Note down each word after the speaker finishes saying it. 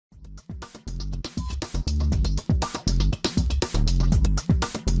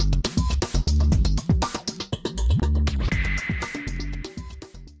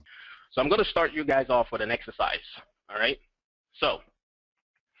So I'm going to start you guys off with an exercise. All right. So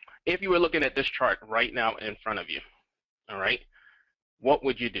if you were looking at this chart right now in front of you, all right, what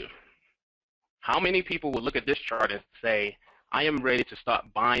would you do? How many people would look at this chart and say, I am ready to start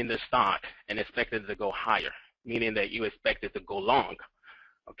buying this stock and expect it to go higher, meaning that you expect it to go long,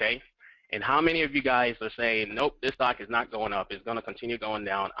 okay? And how many of you guys are saying, nope, this stock is not going up, it's going to continue going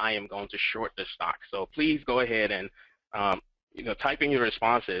down, I am going to short this stock? So please go ahead and type in your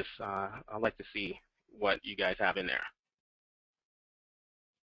responses. I'd like to see what you guys have in there.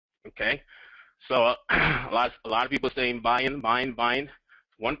 Okay, so a lot of people saying buying, buying, buying.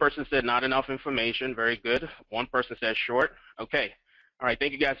 One person said not enough information. Very good. One person said short. Okay. All right.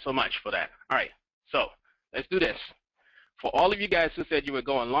 Thank you guys so much for that. All right. So let's do this. For all of you guys who said you were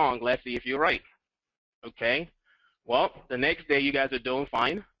going long, let's see if you're right. Okay. Well, the next day you guys are doing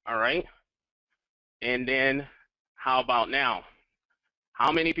fine. All right. And then how about now?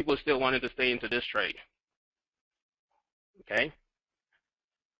 How many people still wanted to stay into this trade? Okay.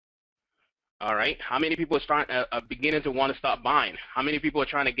 All right. How many people are beginning to want to stop buying? How many people are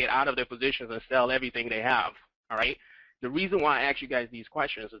trying to get out of their positions and sell everything they have? All right. The reason why I ask you guys these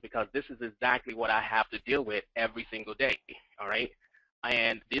questions is because this is exactly what I have to deal with every single day. All right.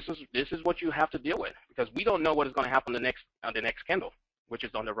 And this is what you have to deal with, because we don't know what is going to happen on the next candle, which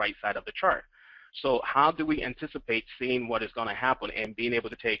is on the right side of the chart. So how do we anticipate seeing what is going to happen and being able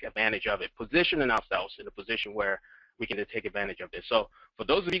to take advantage of it, positioning ourselves in a position where we can take advantage of this? So for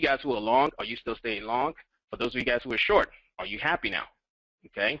those of you guys who are long, are you still staying long? For those of you guys who are short, are you happy now?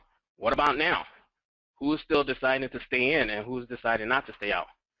 Okay. What about now? Who is still deciding to stay in and who's deciding not to stay out?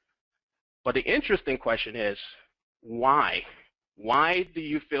 But the interesting question is, why? Why do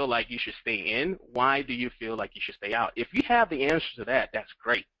you feel like you should stay in? Why do you feel like you should stay out? If you have the answer to that, that's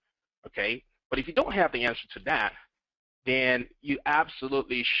great. Okay. But if you don't have the answer to that, then you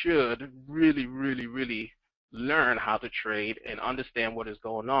absolutely should really, really, really learn how to trade and understand what is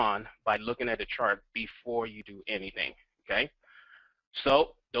going on by looking at the chart before you do anything. Okay. So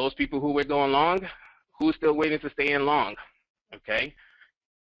those people who were going long, who's still waiting to stay in long? Okay.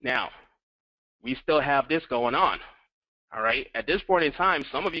 Now we still have this going on. All right. At this point in time,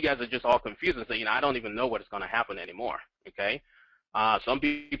 some of you guys are just all confused and saying, I don't even know what is going to happen anymore. Okay. Some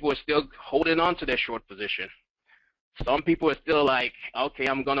people are still holding on to their short position. Some people are still like, okay,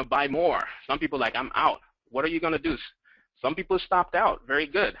 I'm going to buy more. Some people are like, I'm out. What are you going to do? Some people stopped out. Very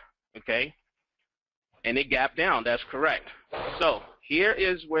good. Okay. And it gapped down. That's correct. So here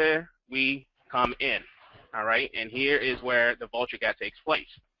is where we come in. All right. And here is where the vulture gap takes place.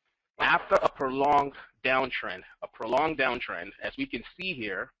 After a prolonged downtrend, as we can see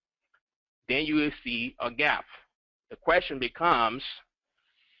here, then you will see a gap. The question becomes,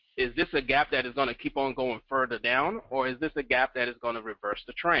 is this a gap that is going to keep on going further down, or is this a gap that is going to reverse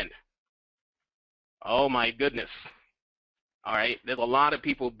the trend? Oh my goodness. All right, there's a lot of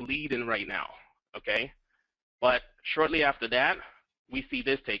people bleeding right now, okay? But shortly after that, we see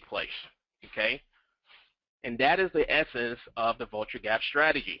this take place, okay? And that is the essence of the Vulture Gap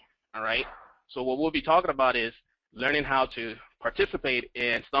Strategy, all right? So what we'll be talking about is learning how to participate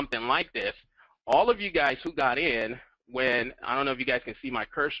in something like this. All of you guys who got in when, I don't know if you guys can see my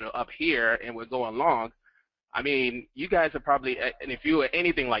cursor up here and we're going long, I mean, you guys are probably, and if you were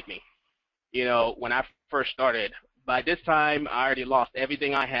anything like me, you know, when I first started, by this time I already lost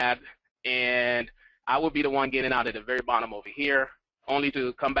everything I had, and I would be the one getting out at the very bottom over here, only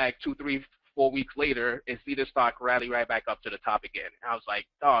to come back 2, 3, 4 weeks later and see the stock rally right back up to the top again. I was like,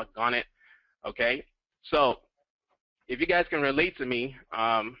 doggone it. Okay, so if you guys can relate to me,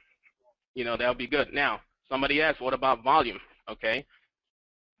 you know, that'll be good. Now, somebody asked, what about volume? Okay,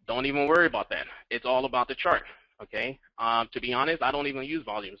 don't even worry about that. It's all about the chart. Okay, to be honest, I don't even use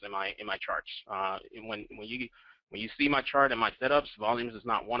volumes in my charts. When you see my chart and my setups, volumes is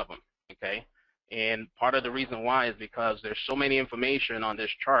not one of them. Okay, and part of the reason why is because there's so many information on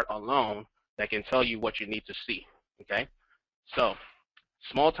this chart alone that can tell you what you need to see. Okay, so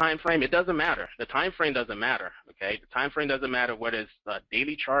small time frame, it doesn't matter. The time frame doesn't matter. Okay, the time frame doesn't matter whether it's a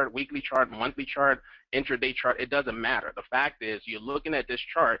daily chart, weekly chart, monthly chart, intraday chart. It doesn't matter. The fact is, you're looking at this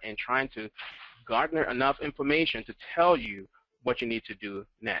chart and trying to garner enough information to tell you what you need to do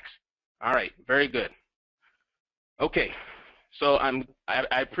next. All right, very good. Okay, so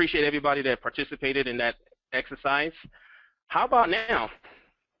I appreciate everybody that participated in that exercise. How about now?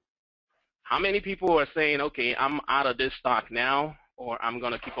 How many people are saying, okay, I'm out of this stock now, or I'm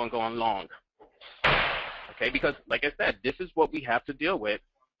going to keep on going long? Okay, because like I said, this is what we have to deal with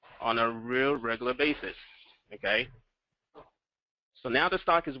on a real regular basis. Okay, so now the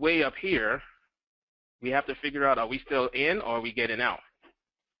stock is way up here. We have to figure out, are we still in or are we getting out?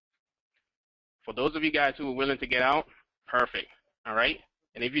 For those of you guys who are willing to get out, perfect. All right.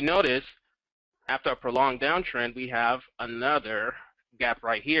 And if you notice, after a prolonged downtrend, we have another gap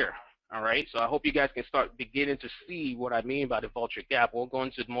right here. All right. So I hope you guys can start beginning to see what I mean by the vulture gap. We'll go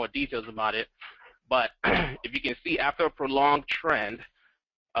into more details about it. But if you can see, after a prolonged trend,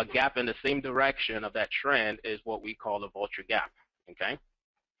 a gap in the same direction of that trend is what we call a vulture gap. Okay.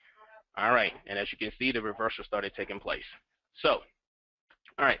 All right. And as you can see, the reversal started taking place. So,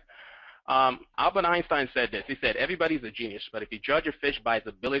 all right. Albert Einstein said this. He said, everybody's a genius, but if you judge a fish by its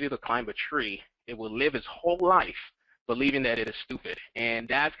ability to climb a tree, it will live its whole life believing that it is stupid. And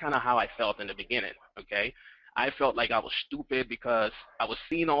that's kind of how I felt in the beginning, okay? I felt like I was stupid because I was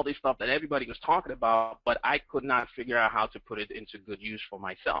seeing all this stuff that everybody was talking about, but I could not figure out how to put it into good use for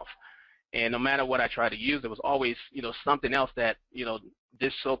myself. And no matter what I tried to use, there was always, something else that,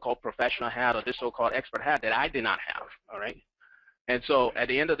 this so-called professional had or this so-called expert had that I did not have, all right? And so at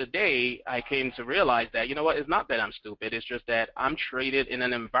the end of the day, I came to realize that, it's not that I'm stupid. It's just that I'm traded in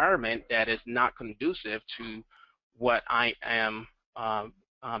an environment that is not conducive to what I am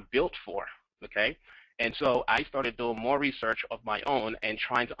built for, okay? And so I started doing more research of my own and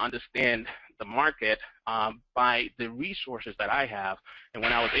trying to understand the market by the resources that I have. And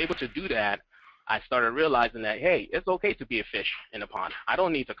when I was able to do that, I started realizing that, hey, it's okay to be a fish in a pond. I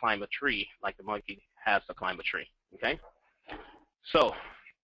don't need to climb a tree like the monkey has to climb a tree, okay? So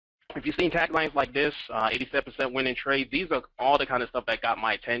if you've seen taglines like this, 87% winning trade, these are all the kind of stuff that got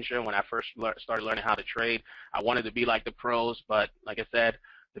my attention when I first started learning how to trade. I wanted to be like the pros, but like I said,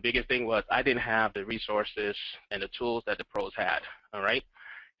 the biggest thing was I didn't have the resources and the tools that the pros had, all right?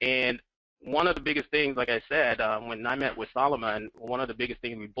 And one of the biggest things, like I said, when I met with Solomon, one of the biggest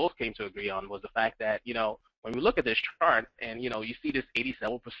things we both came to agree on was the fact that, when we look at this chart and, you see this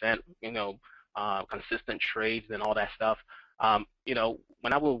 87%, consistent trades and all that stuff,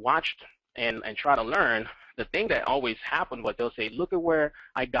 when I would watch and try to learn, the thing that always happened was they'll say, look at where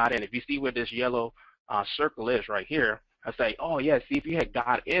I got in. If you see where this yellow circle is right here, I say, oh, yeah, see, if you had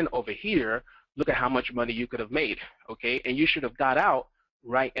got in over here, look at how much money you could have made, okay? And you should have got out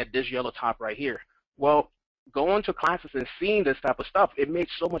right at this yellow top right here. Well, going to classes and seeing this type of stuff, it made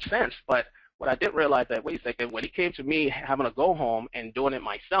so much sense. But what I didn't realize that, wait a second, when it came to me having to go home and doing it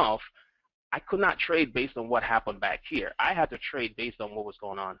myself, I could not trade based on what happened back here. I had to trade based on what was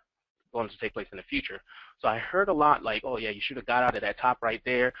going to take place in the future. So I heard a lot like, oh, yeah, you should have got out of that top right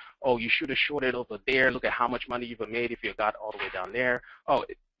there. Oh, you should have shorted over there. Look at how much money you've made if you got all the way down there. Oh,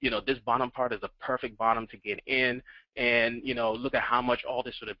 this bottom part is a perfect bottom to get in. And, look at how much all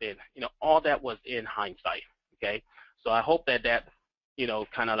this would have been. All that was in hindsight, okay? So I hope that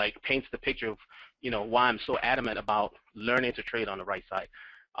kind of like paints the picture of, why I'm so adamant about learning to trade on the right side.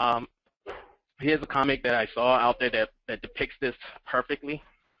 Here's a comic that I saw out there that depicts this perfectly.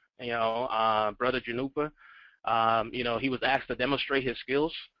 Brother Janupa, he was asked to demonstrate his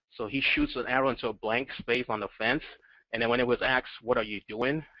skills. So he shoots an arrow into a blank space on the fence. And then when it was asked, what are you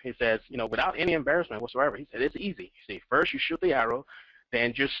doing? He says, without any embarrassment whatsoever, he said, it's easy. You see, first you shoot the arrow,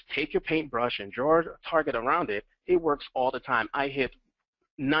 then just take your paintbrush and draw a target around it. It works all the time. I hit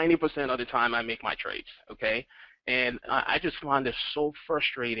 90% of the time I make my trades, okay? And I just find this so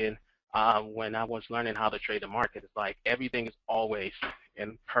frustrating when I was learning how to trade the market. It's like everything is always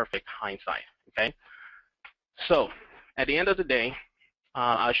in perfect hindsight, okay? So at the end of the day,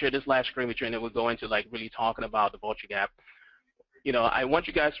 I'll share this last screen with you and then we'll go into like really talking about the vulture gap. I want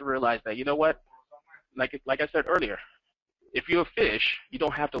you guys to realize that, what, like I said earlier, if you're a fish, you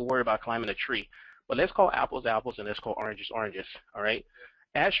don't have to worry about climbing a tree. But let's call apples apples and let's call oranges oranges, all right?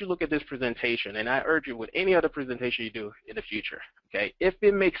 As you look at this presentation, and I urge you with any other presentation you do in the future, okay, if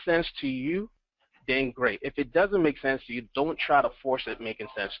it makes sense to you, then great. If it doesn't make sense to you, don't try to force it making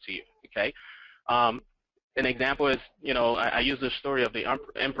sense to you, okay? An example is, I use the story of the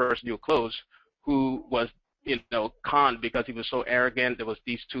Emperor's New Clothes, who was, conned because he was so arrogant. There was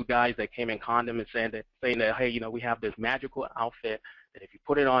these two guys that came and conned him and saying that, hey, we have this magical outfit that if you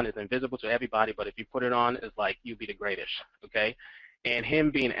put it on, it's invisible to everybody, but if you put it on, it's like you'll be the greatest, okay? And him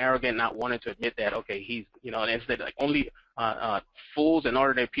being arrogant, not wanting to admit that, okay, he's, and instead, like, only fools and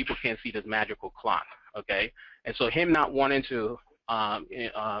ordinary people can't see this magical cloth, okay? And so him not wanting to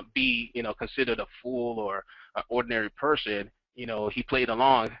be, considered a fool or an ordinary person, he played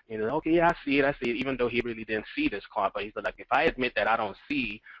along, okay, yeah, I see it, even though he really didn't see this cloth. But he said, like, if I admit that I don't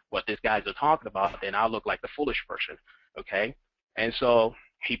see what these guys are talking about, then I'll look like the foolish person, okay? And so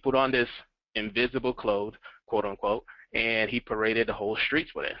he put on this invisible clothes, quote unquote, and he paraded the whole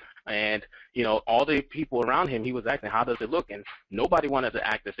streets with it. And you know, all the people around him, he was asking, how does it look? And nobody wanted to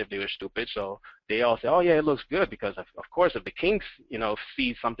act as if they were stupid, so they all said, oh yeah, it looks good, because of course if the king, you know,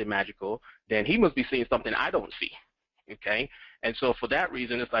 sees something magical, then he must be seeing something I don't see. Okay, and so for that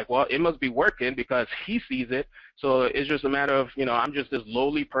reason, it's like, well, it must be working because he sees it. So it's just a matter of, you know, I'm just this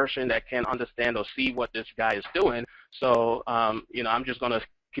lowly person that can't understand or see what this guy is doing. So you know, I'm just gonna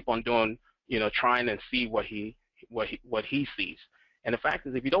keep on doing, you know, trying and see what he sees. And the fact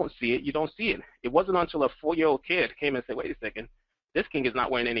is, if you don't see it, you don't see it. It wasn't until a 4-year-old kid came and said, wait a second, this king is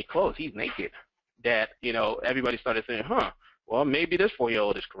not wearing any clothes, he's naked, that, you know, everybody started saying, huh, well, maybe this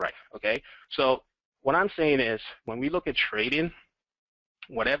 4-year-old is correct. Okay, so what I'm saying is, when we look at trading,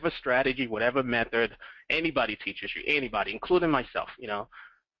 whatever strategy, whatever method anybody teaches you, anybody, including myself, you know,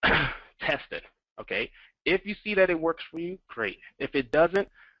 test it. Okay, if you see that it works for you, great. If it doesn't,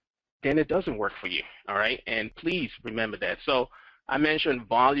 then it doesn't work for you. All right, and please remember that. So I mentioned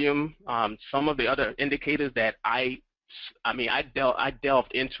volume. Some of the other indicators that I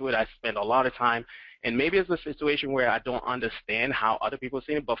delved into it. I spent a lot of time, and maybe it's a situation where I don't understand how other people are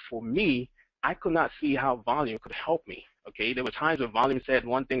seeing it, but for me, I could not see how volume could help me. Okay, there were times where volume said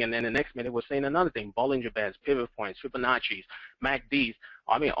one thing, and then the next minute it was saying another thing. Bollinger Bands, pivot points, Fibonacci's, MACDs.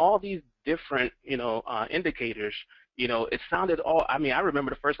 I mean, all these different, you know, indicators. You know, it sounded all. I mean, I remember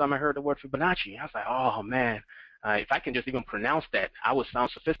the first time I heard the word Fibonacci, I was like, oh man, if I can just even pronounce that, I would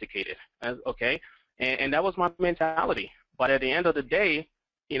sound sophisticated. Okay, and that was my mentality. But at the end of the day,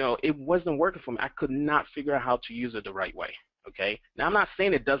 you know, it wasn't working for me. I could not figure out how to use it the right way. Okay, now I'm not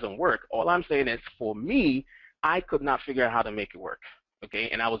saying it doesn't work. All I'm saying is, for me, I could not figure out how to make it work. Okay,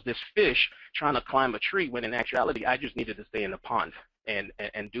 and I was this fish trying to climb a tree, when in actuality I just needed to stay in the pond and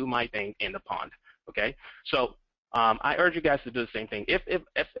do my thing in the pond. Okay, so I urge you guys to do the same thing. If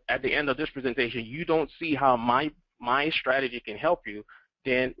at the end of this presentation you don't see how my strategy can help you,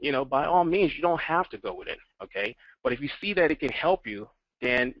 then, you know, by all means, you don't have to go with it. Okay, but if you see that it can help you,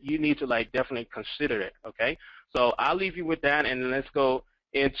 then you need to, like, definitely consider it. Okay, so I'll leave you with that, and then let's go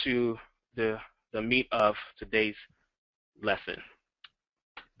into the meat of today's lesson,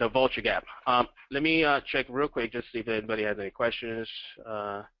 the Vulture Gap. Let me check real quick just to see if anybody has any questions.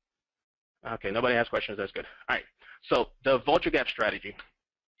 Okay, nobody has questions. That's good. All right, so the Vulture Gap Strategy.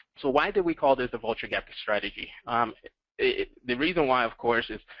 So why did we call this the Vulture Gap Strategy? The reason why, of course,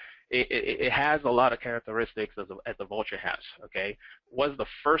 is it has a lot of characteristics as the vulture has. Okay, what's the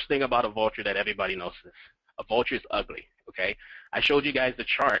first thing about a vulture that everybody knows? A vulture is ugly. Okay, I showed you guys the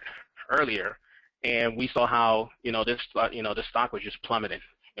chart earlier, and we saw how, you know, this stock was just plummeting.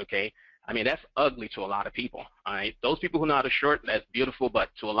 Okay, I mean, that's ugly to a lot of people. All right, those people who know how to short, that's beautiful, but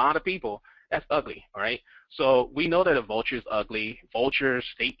to a lot of people, that's ugly. All right, so we know that a vulture is ugly. Vultures,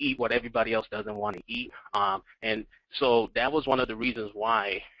 they eat what everybody else doesn't want to eat, and so that was one of the reasons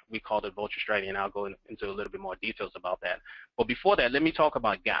why we called it vulture strategy, and I'll go into a little bit more details about that. But before that, let me talk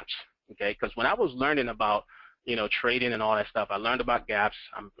about gaps. Okay, because when I was learning about, you know, trading and all that stuff, I learned about gaps.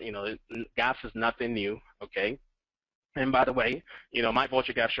 You know, gaps is nothing new. Okay. And by the way, you know, my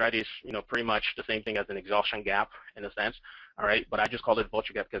vulture gap strategy is, you know, pretty much the same thing as an exhaustion gap in a sense. All right, but I just call it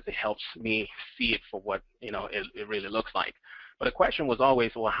vulture gap because it helps me see it for what, you know, it really looks like. But the question was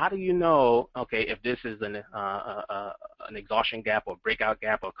always, well, how do you know, okay, if this is an exhaustion gap or breakout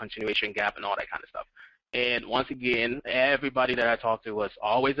gap or continuation gap and all that kind of stuff? And once again, everybody that I talked to was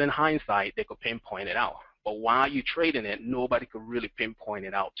always, in hindsight, they could pinpoint it out. But while you're trading it, nobody could really pinpoint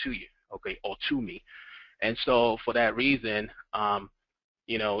it out to you, okay, or to me. And so for that reason,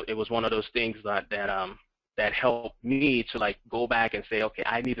 you know, it was one of those things that helped me to, like, go back and say, okay,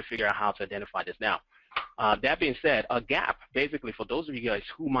 I need to figure out how to identify this now. That being said, a gap, basically, for those of you guys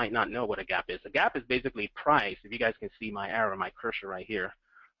who might not know what a gap is basically price. If you guys can see my arrow, my cursor right here,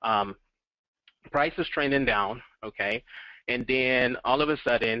 price is trending down, okay, and then all of a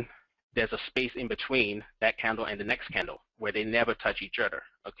sudden there's a space in between that candle and the next candle where they never touch each other,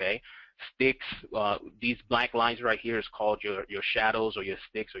 okay. Sticks, these black lines right here is called your shadows or your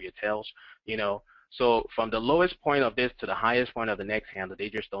sticks or your tails, you know. So from the lowest point of this to the highest point of the next candle, they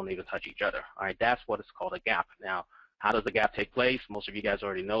just don't even touch each other. All right, that's what is called a gap. Now, how does the gap take place? Most of you guys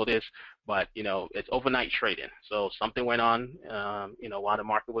already know this, but, you know, it's overnight trading. So something went on, you know, while the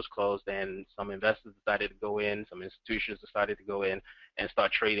market was closed, and some investors decided to go in, some institutions decided to go in and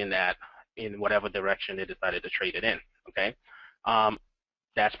start trading that in whatever direction they decided to trade it in, okay?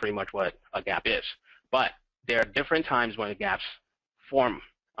 That's pretty much what a gap is. But there are different times when gaps form,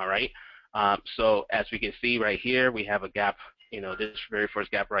 all right? So as we can see right here, we have a gap, you know, this very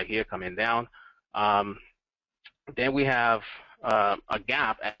first gap right here coming down. Then we have a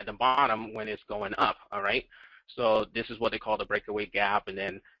gap at the bottom when it's going up, all right? So this is what they call the breakaway gap, and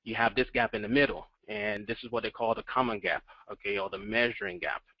then you have this gap in the middle, and this is what they call the common gap, okay, or the measuring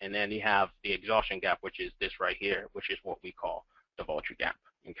gap. And then you have the exhaustion gap, which is this right here, which is what we call the vulture gap,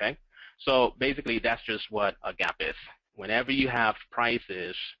 okay? So basically, that's just what a gap is. Whenever you have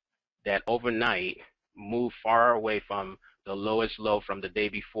prices that overnight move far away from the lowest low from the day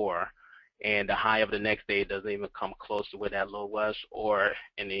before, and the high of the next day doesn't even come close to where that low was, or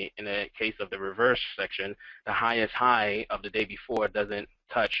in the case of the reverse section, the highest high of the day before doesn't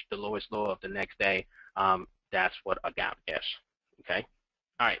touch the lowest low of the next day, that's what a gap is, okay?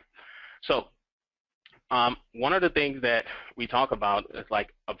 All right, so one of the things that we talk about is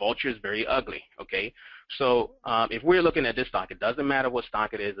like a vulture is very ugly, okay? So if we're looking at this stock, it doesn't matter what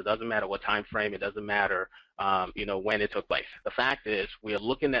stock it is, it doesn't matter what time frame, it doesn't matter you know, when it took place. The fact is we're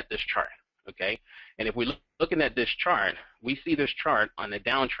looking at this chart, okay? And if we're looking at this chart, we see this chart on the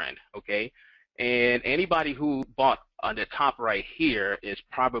downtrend, okay? And anybody who bought on the top right here is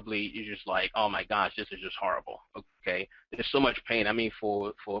probably, you're just like, oh my gosh, this is just horrible, okay? There's so much pain. I mean,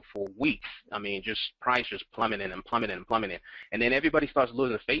 for weeks, I mean, just price just plummeting and plummeting and plummeting. And then everybody starts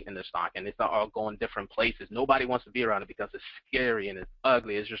losing faith in the stock, and they start all going different places. Nobody wants to be around it because it's scary and it's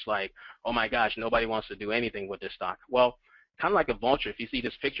ugly. It's just like, oh my gosh, nobody wants to do anything with this stock. Well, kind of like a vulture, if you see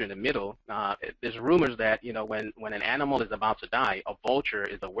this picture in the middle, there's rumors that, you know, when an animal is about to die, a vulture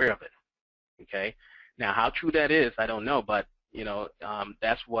is aware of it. Okay, now how true that is, I don't know, but you know,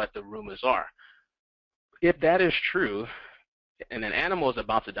 that's what the rumors are. If that is true, and an animal is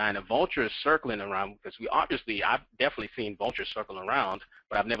about to die, and a vulture is circling around, because I've definitely seen vultures circling around,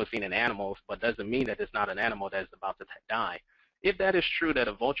 but I've never seen an animal, but doesn't mean that it's not an animal that is about to die. If that is true that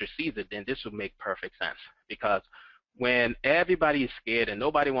a vulture sees it, then this would make perfect sense, because when everybody is scared and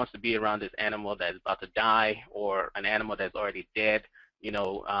nobody wants to be around this animal that is about to die or an animal that's already dead, you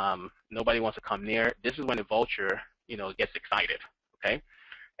know, nobody wants to come near. This is when the vulture, you know, gets excited, okay?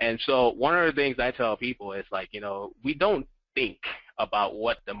 And so one of the things I tell people is like, you know, we don't think about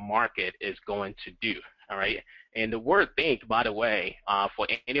what the market is going to do, all right? And the word think, by the way, for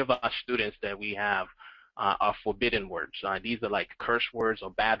any of our students that we have are forbidden words. These are like curse words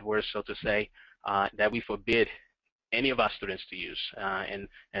or bad words, so to say, that we forbid any of our students to use. And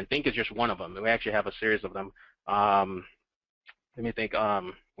think is just one of them. We actually have a series of them. Let me think.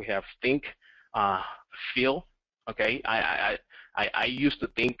 We have think, feel. Okay, I used to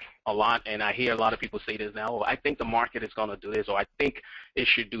think a lot, and I hear a lot of people say this now. Oh, I think the market is going to do this, or I think it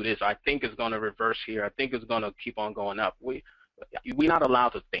should do this, or I think it's going to reverse here. I think it's going to keep on going up. We're not allowed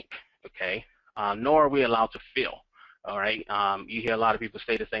to think. Okay, nor are we allowed to feel. All right, you hear a lot of people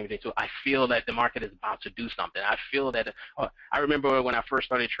say the same thing too. I feel that the market is about to do something. I feel that. I remember when I first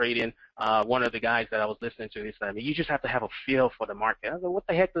started trading, one of the guys that I was listening to, he said, I mean, you just have to have a feel for the market. I was like, what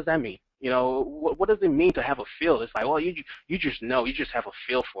the heck does that mean? You know, what does it mean to have a feel? It's like, well, you just know, you just have a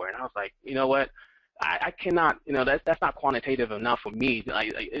feel for it. And I was like, you know what? I cannot, you know, that's not quantitative enough for me.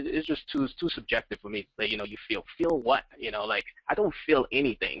 It's just too subjective for me to say, you know, you feel what, you know, like I don't feel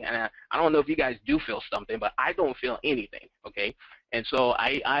anything, and I don't know if you guys do feel something, but I don't feel anything, okay? And so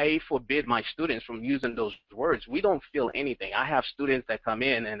I forbid my students from using those words. We don't feel anything. I have students that come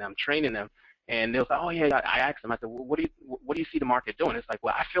in and I'm training them, and they'll say, oh yeah, I asked them, I said, well, what do you see the market doing? It's like,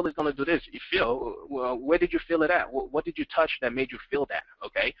 well, I feel it's going to do this. You feel, well, where did you feel it at? What did you touch that made you feel that?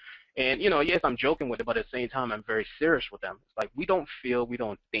 Okay. And, you know, yes, I'm joking with it, but at the same time, I'm very serious with them. It's like we don't feel, we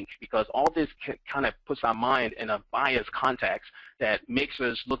don't think, because all this kind of puts our mind in a biased context that makes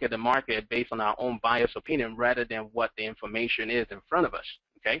us look at the market based on our own biased opinion rather than what the information is in front of us,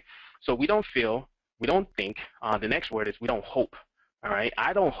 okay? So we don't feel, we don't think. The next word is we don't hope. All right,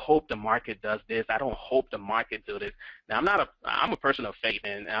 I don't hope the market does this. I don't hope the market do this. Now, I'm a person of faith,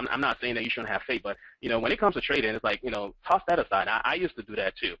 and I'm not saying that you shouldn't have faith, but, you know, when it comes to trading, it's like, you know, toss that aside. I used to do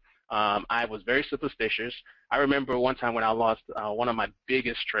that too. I was very superstitious. I remember one time when I lost one of my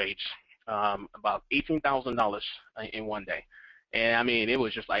biggest trades, about $18,000 in one day. And I mean, it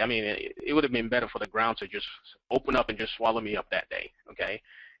was just like, I mean, it would have been better for the ground to just open up and just swallow me up that day, okay?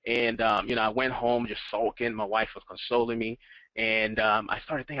 And, you know, I went home just sulking. My wife was consoling me. And I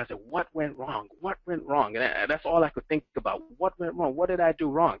started thinking, I said, what went wrong? What went wrong? And that's all I could think about. What went wrong? What did I do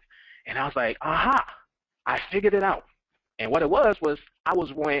wrong? And I was like, aha, I figured it out. And what it was I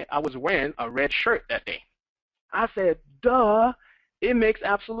was wearing a red shirt that day. I said, duh, it makes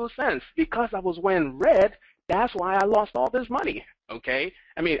absolute sense. Because I was wearing red, that's why I lost all this money, okay?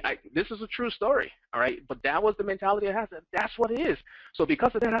 I mean, this is a true story, all right? But that was the mentality I had. That's what it is. So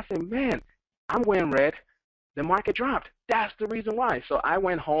because of that, I said, man, I'm wearing red. The market dropped. That's the reason why. So I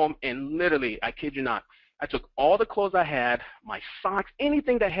went home and literally, I kid you not, I took all the clothes I had, my socks,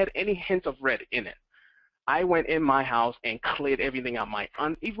 anything that had any hint of red in it. I went in my house and cleared everything out,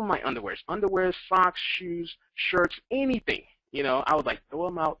 even my underwear, socks, shoes, shirts, anything. You know, I was like, throw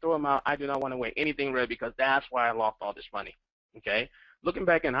them out, throw them out. I do not want to wear anything red because that's why I lost all this money. Okay, looking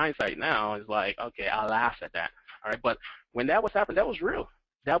back in hindsight now, it's like, okay, I laughed at that. All right, but when that was happening, that was real.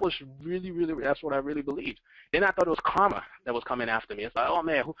 That was really, really, that's what I really believed. Then I thought it was karma that was coming after me. It's like, oh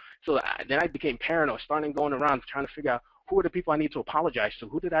man, then I became paranoid, starting going around trying to figure out who are the people I need to apologize to?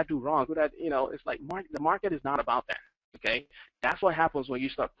 Who did I do wrong? It's like the market is not about that, okay? That's what happens when you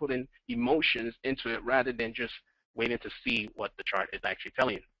start putting emotions into it rather than just waiting to see what the chart is actually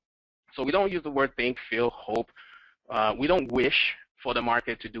telling you. So we don't use the word think, feel, hope. We don't wish for the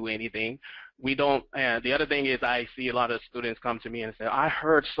market to do anything. We don't. The other thing is I see a lot of students come to me and say, I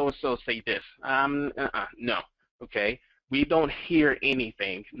heard so-and-so say this. No, okay? We don't hear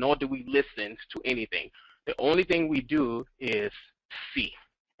anything, nor do we listen to anything. The only thing we do is see,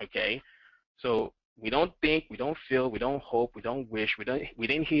 okay? So we don't think, we don't feel, we don't hope, we don't wish, we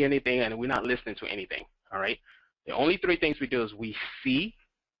didn't hear anything, and we're not listening to anything, all right? The only three things we do is we see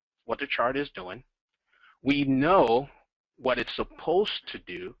what the chart is doing, we know what it's supposed to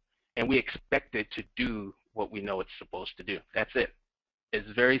do, and we expect it to do what we know it's supposed to do. That's it.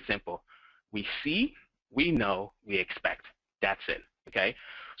 It's very simple. We see, we know, we expect. That's it, okay?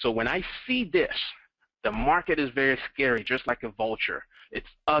 So when I see this, the market is very scary, just like a vulture. It's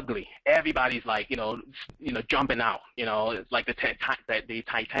ugly. Everybody's like, jumping out. It's like the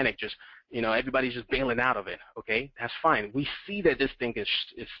Titanic, just, everybody's just bailing out of it. Okay, that's fine. We see that this thing is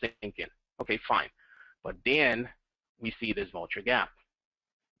sinking. Okay, fine. But then we see this vulture gap,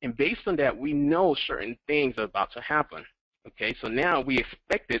 and based on that, we know certain things are about to happen. Okay, so now we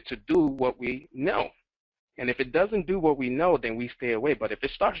expect it to do what we know. And if it doesn't do what we know, then we stay away. But if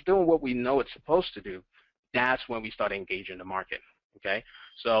it starts doing what we know it's supposed to do, that's when we start engaging the market. Okay,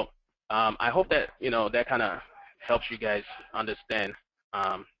 so I hope that that kind of helps you guys understand.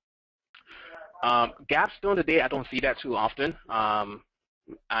 Gaps during the day, I don't see that too often,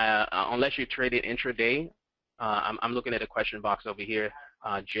 unless you trade it intraday. I'm looking at the question box over here.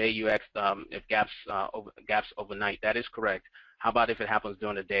 You asked if gaps overnight. That is correct. How about if it happens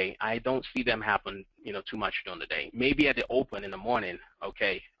during the day? I don't see them happen, too much during the day. Maybe at the open in the morning,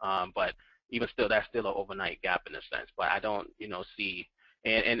 okay. But even still, that's still an overnight gap in a sense. But I don't, see.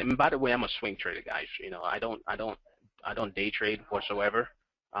 And by the way, I'm a swing trader, guys. I don't day trade whatsoever.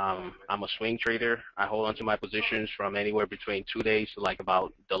 I'm a swing trader. I hold onto my positions from anywhere between 2 days to like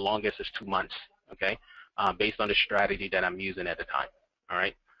about the longest is 2 months. Okay, based on the strategy that I'm using at the time. All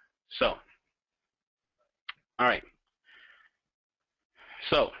right. So, all right.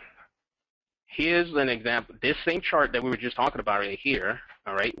 So here's an example. This same chart that we were just talking about right here,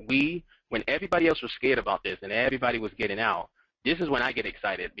 all right, when everybody else was scared about this and everybody was getting out, this is when I get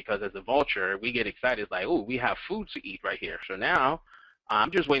excited, because as a vulture, we get excited. It's like, oh, we have food to eat right here. So now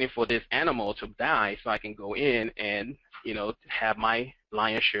I'm just waiting for this animal to die so I can go in and, have my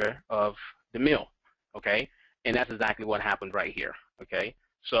lion's share of the meal, okay? And that's exactly what happened right here, okay?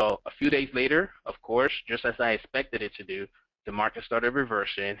 So a few days later, of course, just as I expected it to do, the market started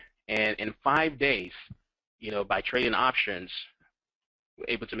reversing, and in 5 days, by trading options, we're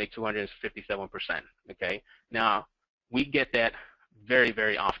able to make 257%, okay? Now, we get that very,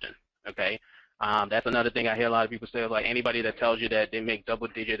 very often, okay? That's another thing I hear a lot of people say, like anybody that tells you that they make double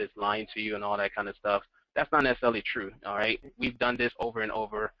digit is lying to you and all that kind of stuff. That's not necessarily true, all right? We've done this over and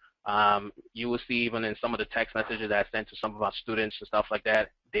over. You will see even in some of the text messages that I sent to some of our students and stuff like that,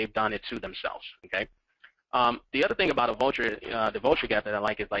 they've done it to themselves, okay? The other thing about the vulture gap that I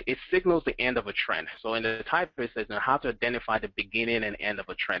like is like it signals the end of a trend. So in the type it says how to identify the beginning and end of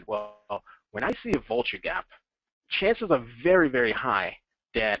a trend. Well, when I see a vulture gap, chances are very, very high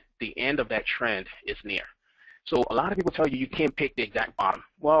that the end of that trend is near. So a lot of people tell you can't pick the exact bottom.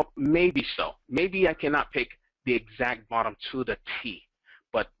 Well, maybe so. Maybe I cannot pick the exact bottom to the T.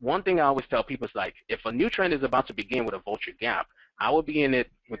 But one thing I always tell people is like, if a new trend is about to begin with a vulture gap, I will be in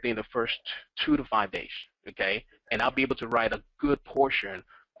it within the first 2 to 5 days, okay? And I'll be able to write a good portion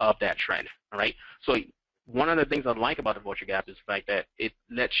of that trend, all right? So one of the things I like about the vulture gap is the fact that it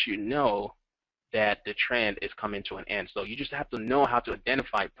lets you know that the trend is coming to an end. So you just have to know how to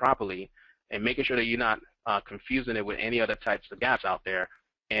identify it properly and making sure that you're not confusing it with any other types of gaps out there,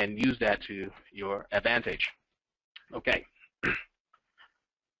 and use that to your advantage. Okay.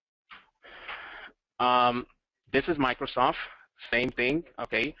 This is Microsoft. Same thing.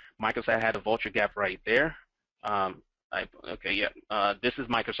 Okay. Microsoft had a vulture gap right there. This is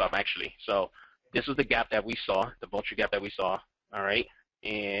Microsoft actually. So this was the gap that we saw, the vulture gap that we saw. All right.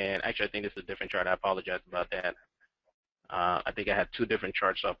 And actually, I think this is a different chart. I apologize about that. I think I had two different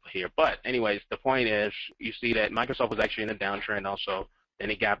charts up here. But anyways, the point is, you see that Microsoft was actually in a downtrend also. Then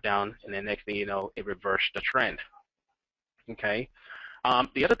it gapped down, and then next thing you know, it reversed the trend. Okay.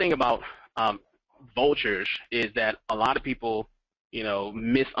 The other thing about vultures is that a lot of people,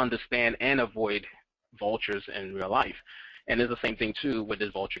 misunderstand and avoid vultures in real life. And it's the same thing too with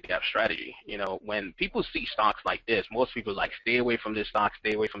this vulture gap strategy. When people see stocks like this, most people like, stay away from this stock,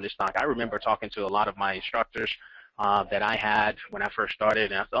 stay away from this stock. I remember talking to a lot of my instructors that I had when I first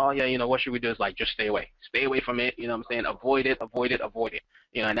started, and I said, oh yeah, what should we do? It's like, just stay away from it. You know what I'm saying? Avoid it, avoid it, avoid it.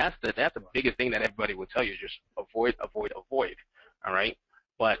 And that's the biggest thing that everybody will tell you, just avoid, avoid, avoid. All right.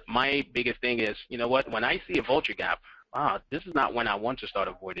 But my biggest thing is, you know what? When I see a vulture gap, this is not when I want to start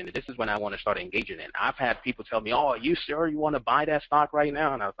avoiding it. This is when I want to start engaging in. I've had people tell me, oh, are you sure you want to buy that stock right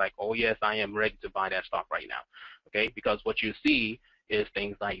now? And I was like, oh, yes, I am ready to buy that stock right now. Okay, because what you see is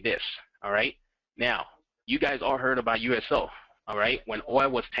things like this. All right. Now, you guys all heard about USO. All right, when oil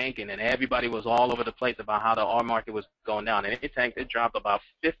was tanking and everybody was all over the place about how the oil market was going down, and it tanked, it dropped about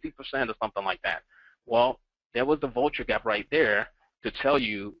 50% or something like that. Well, there was the vulture gap right there to tell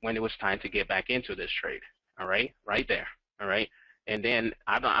you when it was time to get back into this trade. All right, right there. All right, and then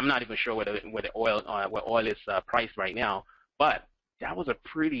I'm not even sure where oil is priced right now, but that was a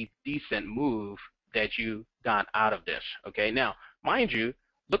pretty decent move that you got out of this. Okay, now mind you,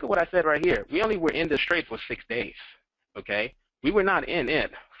 look at what I said right here. We only were in this trade for 6 days. Okay, we were not in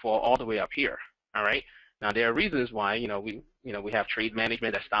it for all the way up here. All right, now there are reasons why we have trade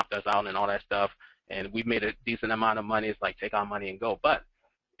management that stopped us out and all that stuff, and we made a decent amount of money. It's like, take our money and go. But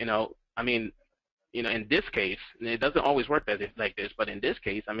I mean, in this case, and it doesn't always work like this, but in this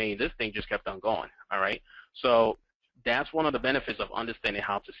case, I mean, this thing just kept on going. All right, so that's one of the benefits of understanding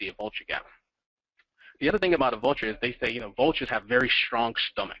how to see a vulture gap. The other thing about a vulture is they say, vultures have very strong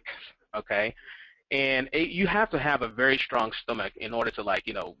stomachs. Okay, and you have to have a very strong stomach in order to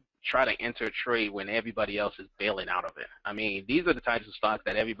try to enter a trade when everybody else is bailing out of it. I mean, these are the types of stocks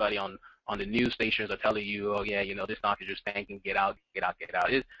that everybody on the news stations are telling you, oh yeah, this stock is just tanking, get out, get out, get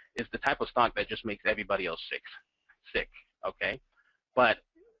out. It's the type of stock that just makes everybody else sick. Okay, but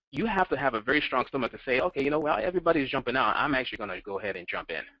you have to have a very strong stomach to say, okay, well, everybody's jumping out, I'm actually going to go ahead and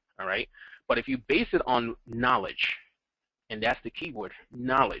jump in. All right, but if you base it on knowledge, and that's the key word,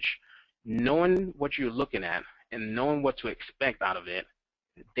 knowledge, knowing what you're looking at and knowing what to expect out of it,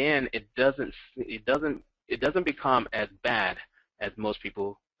 then it doesn't become as bad as most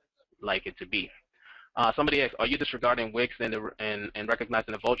people like it to be. Somebody asked, are you disregarding wicks and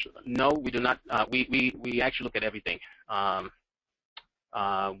recognizing the vulture? No, we do not. We actually look at everything.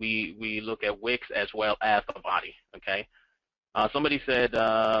 We look at wicks as well as the body. Okay. Somebody said,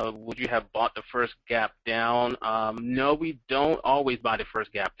 would you have bought the first gap down? No, we don't always buy the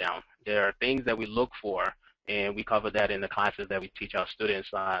first gap down. There are things that we look for, and we cover that in the classes that we teach our students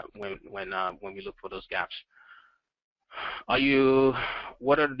when we look for those gaps.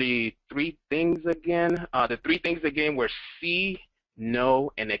 What are the three things again? The three things again were see,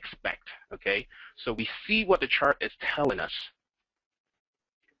 know, and expect. Okay, so we see what the chart is telling us.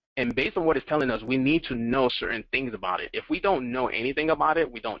 And based on what it's telling us, we need to know certain things about it. If we don't know anything about it,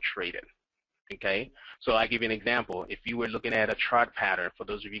 we don't trade it. Okay, so I give you an example. If you were looking at a chart pattern, for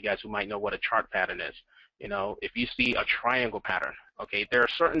those of you guys who might know what a chart pattern is, if you see a triangle pattern, okay, there are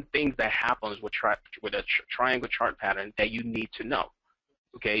certain things that happens with a triangle chart pattern that you need to know.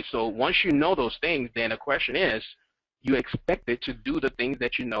 Okay, so once you know those things, then the question is, you expect it to do the things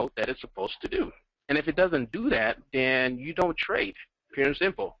that you know that it's supposed to do. And if it doesn't do that, then you don't trade, pure and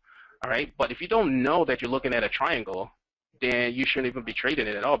simple. All right, but if you don't know that you're looking at a triangle, then you shouldn't even be trading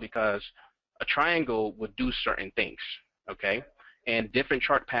it at all, because a triangle would do certain things, okay? And different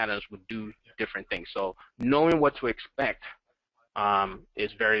chart patterns would do different things. So knowing what to expect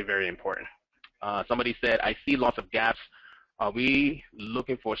is very, very important. Somebody said, I see lots of gaps. Are we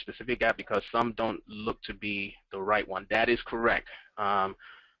looking for a specific gap because some don't look to be the right one? That is correct.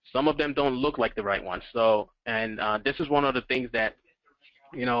 Some of them don't look like the right one. So, and this is one of the things that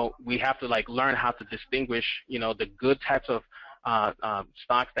we have to learn how to distinguish, the good types of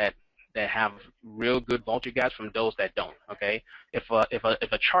stocks that have real good vulture gaps from those that don't. Okay, if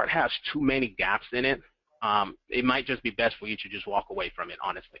a chart has too many gaps in it, it might just be best for you to just walk away from it,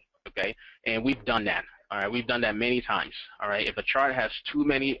 honestly. Okay, and we've done that. All right, we've done that many times. All right, if a chart has too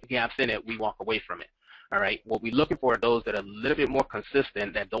many gaps in it, we walk away from it. All right, what we're looking for are those that are a little bit more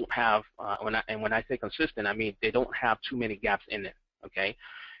consistent, that don't have, when I say consistent, I mean they don't have too many gaps in it. Okay,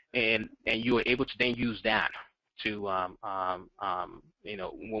 and you are able to then use that to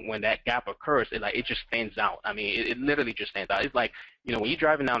when that gap occurs, it just stands out. I mean, it literally just stands out. It's like, when you're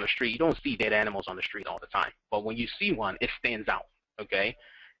driving down the street, you don't see dead animals on the street all the time, but when you see one, it stands out. Okay.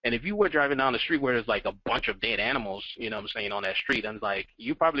 And if you were driving down the street where there's like a bunch of dead animals, on that street, I'm like,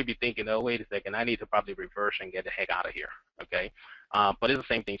 you probably be thinking, oh, wait a second, I need to probably reverse and get the heck out of here. Okay. But it's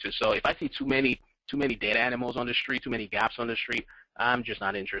the same thing too. So if I see too many dead animals on the street, too many gaps on the street, I'm just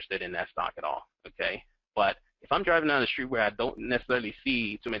not interested in that stock at all. Okay. But if I'm driving down the street where I don't necessarily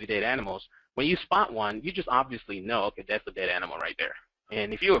see too many dead animals, when you spot one, you just obviously know, okay, that's a dead animal right there.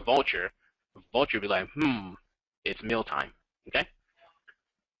 And if you're a vulture will be like, it's mealtime. Okay.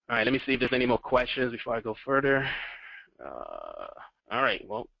 All right, let me see if there's any more questions before I go further. All right,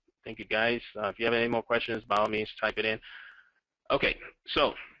 well, thank you guys. If you have any more questions, by all means, type it in. Okay,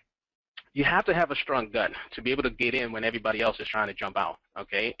 so you have to have a strong gut to be able to get in when everybody else is trying to jump out,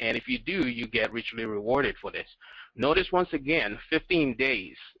 okay? And if you do, you get richly rewarded for this. Notice once again, 15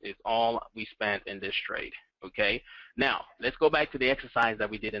 days is all we spent in this trade, okay? Now, let's go back to the exercise that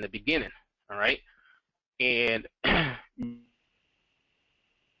we did in the beginning, all right? And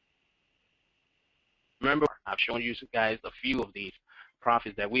remember, I've shown you guys a few of these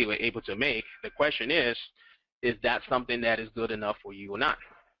profits that we were able to make. The question is that something that is good enough for you or not?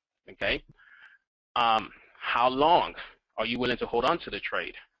 Okay. How long are you willing to hold on to the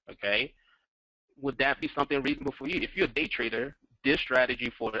trade? Okay. Would that be something reasonable for you? If you're a day trader, this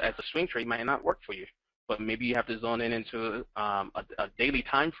strategy as a swing trade might not work for you, but maybe you have to zone in into a daily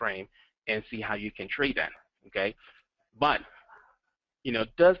time frame and see how you can trade that. Okay. But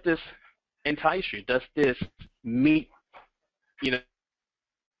does this entice you? Does this meet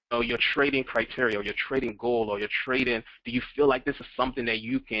your trading criteria or your trading goal or your trading? Do you feel like this is something that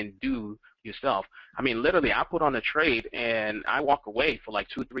you can do yourself? I mean, literally, I put on a trade and I walk away for like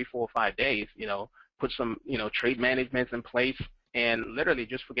 2, 3, 4, 5 days, put some trade managements in place and literally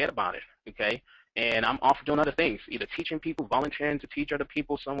just forget about it. Okay. And I'm off doing other things, either teaching people, volunteering to teach other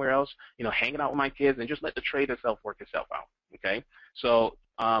people somewhere else, hanging out with my kids, and just let the trade itself work itself out. Okay. So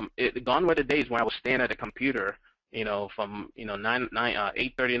gone were the days when I was standing at a computer, from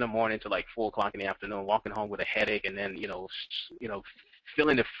 8:30 in the morning to like 4 o'clock in the afternoon, walking home with a headache, and then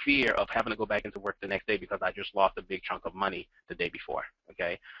feeling the fear of having to go back into work the next day because I just lost a big chunk of money the day before.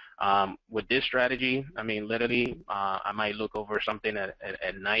 Okay. With this strategy, I mean, literally, I might look over something at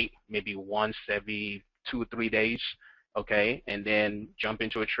night, maybe once every 2 or 3 days. Okay, and then jump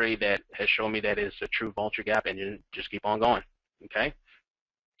into a trade that has shown me that it's a true vulture gap, and then just keep on going. Okay.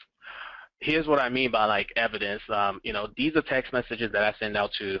 Here's what I mean by like evidence. These are text messages that I send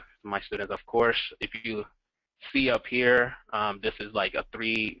out to my students. Of course, if you see up here, this is like a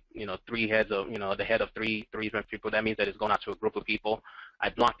three heads of, the head of three different people. That means that it's going out to a group of people. I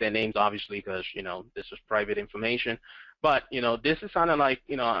blocked their names obviously because this is private information. But this is kind of like,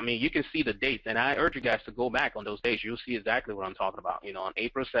 I mean, you can see the dates, and I urge you guys to go back on those dates. You'll see exactly what I'm talking about. On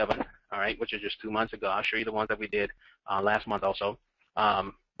April 7th, all right, which is just 2 months ago. I'll show you the ones that we did last month also.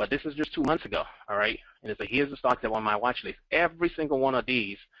 But this is just 2 months ago, all right? And it's like, here's the stocks that were on my watch list. Every single one of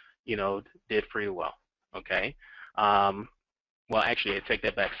these, did pretty well, okay? Well, actually, I take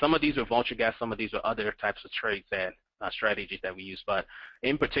that back. Some of these are vulture gaps. Some of these are other types of trades that strategies that we use. But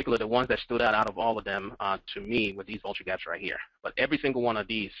in particular, the ones that stood out of all of them to me were these vulture gaps right here. But every single one of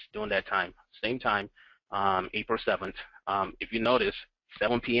these during that time, same time, April 7th, if you notice,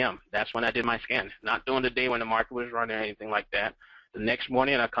 7 p.m., that's when I did my scan. Not during the day when the market was running or anything like that. The next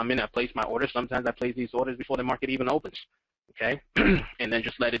morning, I come in, I place my orders. Sometimes I place these orders before the market even opens, okay? And then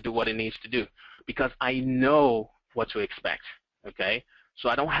just let it do what it needs to do because I know what to expect, okay? So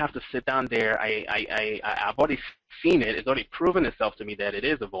I don't have to sit down there. I've already seen it. It's already proven itself to me that it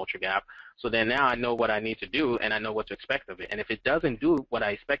is a vulture gap. So then now I know what I need to do, and I know what to expect of it. And if it doesn't do what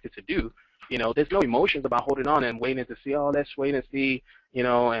I expect it to do, there's no emotions about holding on and waiting to see, oh, let's wait and see,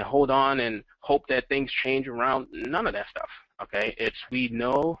 and hold on and hope that things change around. None of that stuff, okay? It's we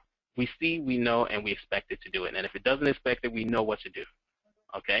know, we see, we know, and we expect it to do it. And if it doesn't expect it, we know what to do,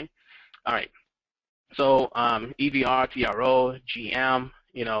 okay? All right. So EVR, TRO, GM,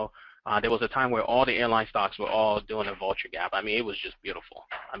 there was a time where all the airline stocks were all doing a vulture gap. I mean, it was just beautiful.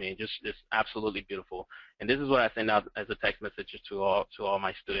 I mean, just absolutely beautiful. And this is what I send out as a text message to all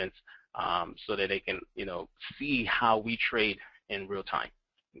my students so that they can, see how we trade in real time,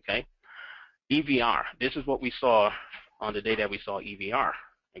 okay? EVR, this is what we saw on the day that we saw EVR,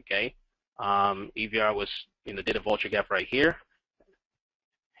 okay? EVR was, did a vulture gap right here.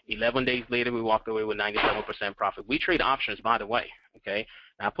 11 days later, we walked away with 97% profit. We trade options, by the way, okay?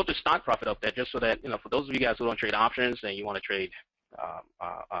 Now, I put the stock profit up there just so that, for those of you guys who don't trade options and you want to trade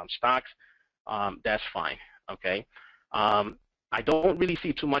stocks, that's fine, Okay. I don't really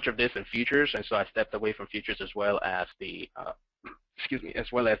see too much of this in futures, and so I stepped away from futures as well as the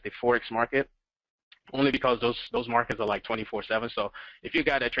as well as the forex market, only because those markets are like 24/7. So if you're a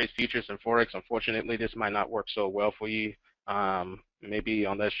guy that trades futures and forex, unfortunately, this might not work so well for you. Maybe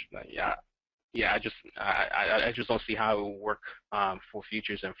unless, yeah, I just don't see how it will work for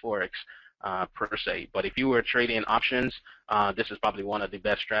futures and forex per se. But if you were trading options, this is probably one of the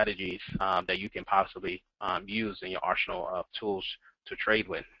best strategies that you can possibly use in your arsenal of tools to trade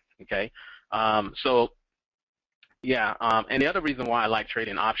with. Okay, so yeah, and the other reason why I like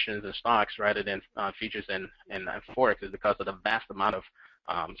trading options and stocks rather than futures and forex is because of the vast amount of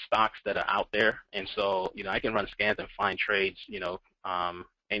stocks that are out there, and so I can run scans and find trades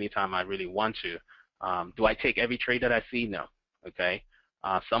anytime I really want to. Do I take every trade that I see? No. Okay.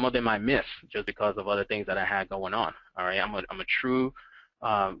 Some of them I miss just because of other things that I had going on. All right. I'm a true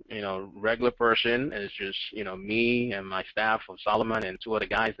regular person, and it's just me and my staff of Solomon and two other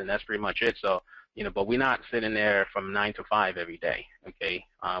guys, and that's pretty much it. So but we're not sitting there from 9 to 5 every day. Okay.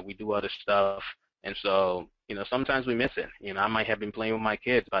 We do other stuff, and so sometimes we miss it. I might have been playing with my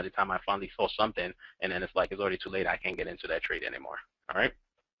kids by the time I finally saw something, and then it's like it's already too late. I can't get into that trade anymore. All right.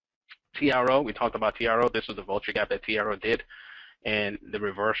 TRO, we talked about TRO. This was the vulture gap that TRO did, and the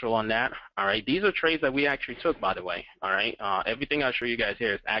reversal on that. All right, these are trades that we actually took, by the way. All right, everything I'll show you guys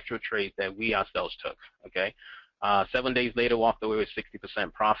here is actual trades that we ourselves took. Okay, 7 days later, walked away with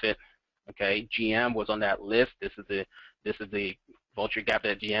 60% profit. Okay, GM was on that list. This is the vulture gap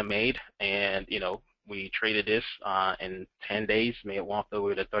that GM made, and we traded this in 10 days, may have walked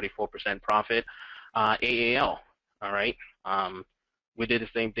away with a 34% profit. AAL, all right. We did the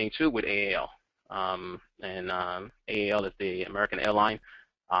same thing too with AAL, and AAL is the American airline.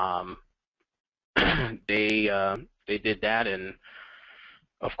 They did that, and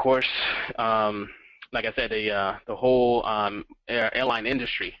of course, like I said, the whole airline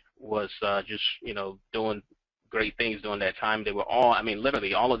industry was just doing great things during that time. They were all, I mean,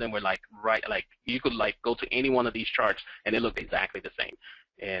 literally all of them were like you could go to any one of these charts and it looked exactly the same,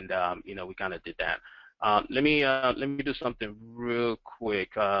 and we kind of did that. Let me do something real quick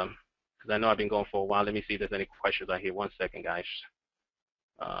because I know I've been going for a while. Let me see if there's any questions out here. 1 second, guys.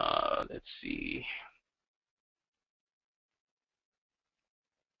 Let's see.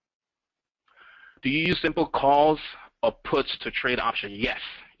 Do you use simple calls or puts to trade options?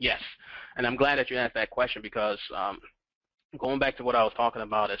 Yes. And I'm glad that you asked that question because going back to what I was talking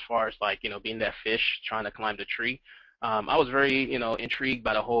about as far as being that fish trying to climb the tree. I was very, intrigued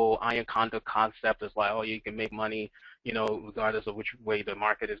by the whole iron condor concept. It's like, oh, you can make money, regardless of which way the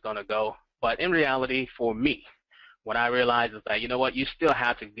market is going to go. But in reality, for me, what I realized is that, you still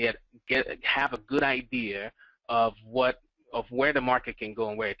have to have a good idea of where the market can go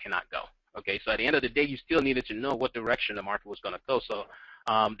and where it cannot go. Okay, so at the end of the day, you still needed to know what direction the market was going to go. So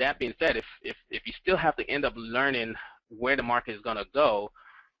that being said, if you still have to end up learning where the market is going to go,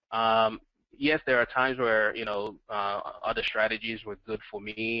 yes, there are times where other strategies were good for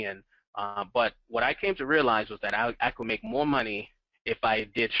me, and but what I came to realize was that I could make more money if I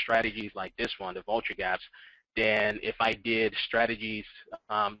did strategies like this one, the vulture gaps, than if I did strategies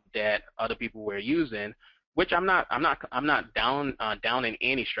that other people were using. Which I'm not down in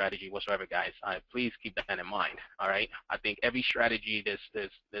any strategy whatsoever, guys. Please keep that in mind. All right. I think every strategy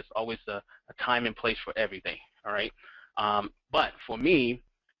there's always a time and place for everything. All right. But for me,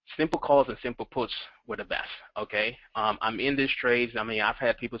 simple calls and simple puts were the best. Okay. I'm in this trades. I mean, I've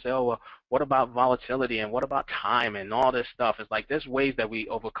had people say, oh, well, what about volatility and what about time and all this stuff? It's like there's ways that we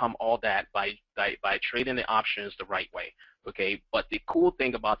overcome all that by trading the options the right way. Okay. But the cool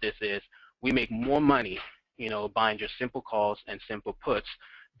thing about this is we make more money buying just simple calls and simple puts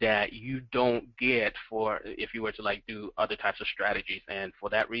that you don't get if you were to do other types of strategies. And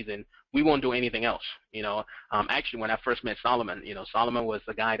for that reason, we won't do anything else. Actually, when I first met Solomon, Solomon was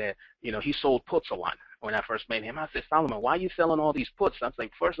the guy that, he sold puts a lot. When I first met him, I said, Solomon, why are you selling all these puts? I was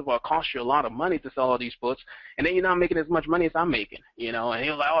like, first of all, it costs you a lot of money to sell all these puts, and then you're not making as much money as I'm making, And he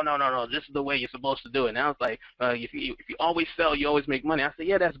was like, oh, no, this is the way you're supposed to do it. And I was like, if you always sell, you always make money. I said,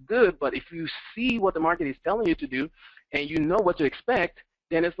 yeah, that's good, but if you see what the market is telling you to do, and you know what to expect,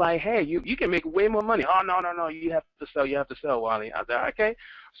 then it's like, hey, you can make way more money. Oh, no, you have to sell, Wally. I said, okay.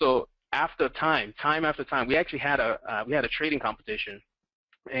 So after time after time, we actually had a trading competition.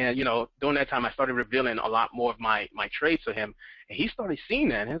 And, during that time, I started revealing a lot more of my trades to him. And he started seeing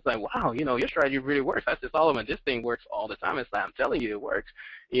that. And it's like, wow, your strategy really works. I said, Solomon, this thing works all the time. It's like, I'm telling you, it works.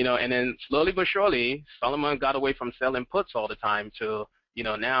 And then slowly but surely, Solomon got away from selling puts all the time to,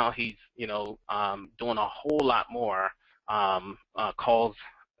 now he's, doing a whole lot more calls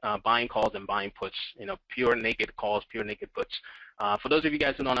buying calls and buying puts, pure naked calls, pure naked puts. For those of you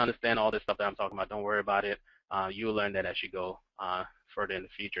guys who don't understand all this stuff that I'm talking about, don't worry about it. You'll learn that as you go further in the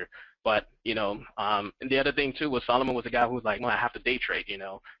future. But, and the other thing too was Solomon was a guy who was like, well, I have to day trade,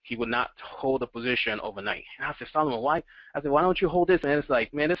 He would not hold a position overnight. And I said, Solomon, why? I said, why don't you hold this? And it's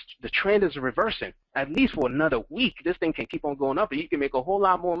like, man, the trend is reversing. At least for another week, this thing can keep on going up and you can make a whole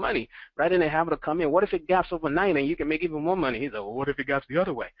lot more money rather than having to come in. What if it gaps overnight and you can make even more money? He's like, well, what if it gaps the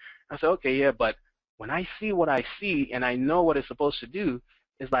other way? I said, okay, yeah, but when I see what I see and I know what it's supposed to do,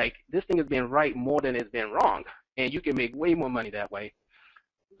 it's like this thing has been right more than it's been wrong. And you can make way more money that way.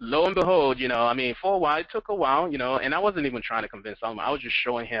 Lo and behold, for a while, it took a while, and I wasn't even trying to convince Solomon. I was just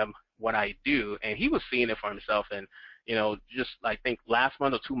showing him what I do, and he was seeing it for himself. And, just I think last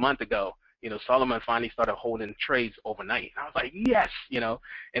month or 2 months ago, Solomon finally started holding trades overnight. I was like, yes,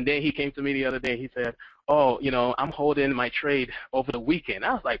 and then he came to me the other day. He said, oh, I'm holding my trade over the weekend.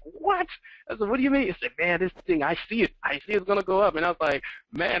 I was like, what? I said, what do you mean? He said, man, this thing, I see it. I see it's going to go up. And I was like,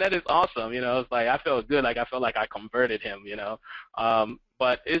 man, that is awesome. It's like I felt good. Like I felt like I converted him,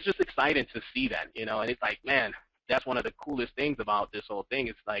 but it's just exciting to see that, and it's like, man, that's one of the coolest things about this whole thing.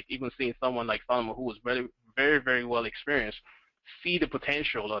 It's like even seeing someone like Solomon who was very, very, very well experienced see the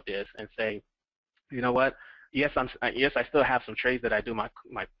potential of this and say, you know what? Yes, I still have some trades that I do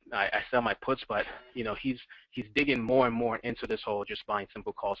I sell my puts, but he's digging more and more into this whole just buying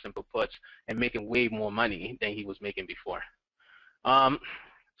simple calls, simple puts, and making way more money than he was making before.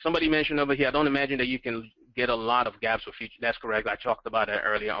 Somebody mentioned over here, I don't imagine that you can get a lot of gaps with futures. That's correct. I talked about that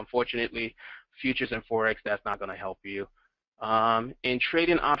earlier. Unfortunately, futures and forex, that's not going to help you. In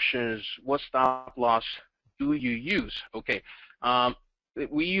trading options, what stop loss do you use? Okay.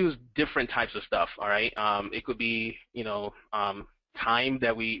 We use different types of stuff, all right? It could be, time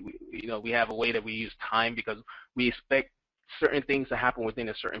that we have a way that we use time because we expect certain things to happen within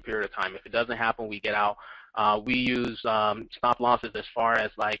a certain period of time. If it doesn't happen, we get out. We use stop losses as far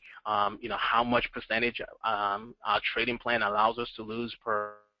as like, how much percentage our trading plan allows us to lose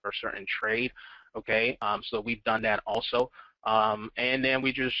per certain trade, okay? So we've done that also. And then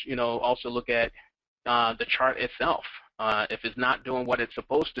we just, also look at the chart itself. If it's not doing what it's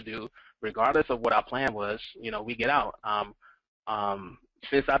supposed to do, regardless of what our plan was, we get out.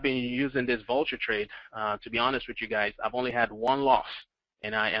 Since I've been using this Vulture trade, to be honest with you guys, I've only had one loss,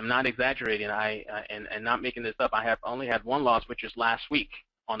 and I am not exaggerating. And not making this up. I have only had one loss, which is last week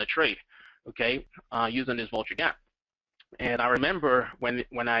on the trade, okay, using this Vulture Gap. And I remember when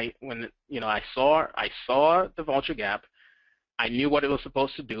I saw the Vulture Gap, I knew what it was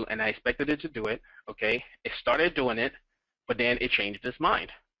supposed to do, and I expected it to do it. Okay, it started doing it, but then it changed its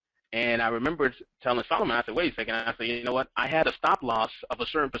mind. And I remember telling Solomon, I said, wait a second. I said, you know what? I had a stop loss of a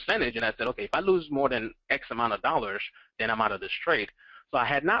certain percentage, and I said, okay, if I lose more than X amount of dollars, then I'm out of this trade. So I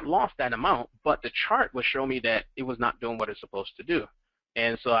had not lost that amount, but the chart would show me that it was not doing what it's supposed to do.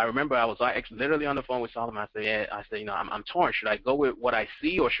 And so I remember I was literally on the phone with Solomon. I said, I'm torn. Should I go with what I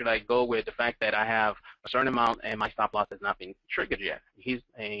see, or should I go with the fact that I have a certain amount and my stop loss has not been triggered yet? He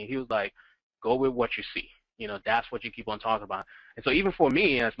was like, go with what you see. That's what you keep on talking about. And so even for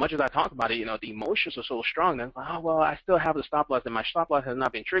me, as much as I talk about it, the emotions are so strong that, oh, well, I still have the stop loss and my stop loss has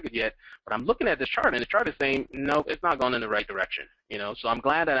not been triggered yet. But I'm looking at this chart, and the chart is saying, no, it's not going in the right direction. So I'm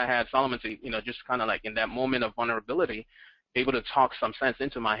glad that I had Solomon to, just kind of like in that moment of vulnerability, able to talk some sense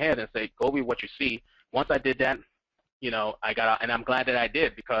into my head and say, go with what you see. Once I did that, I got out, and I'm glad that I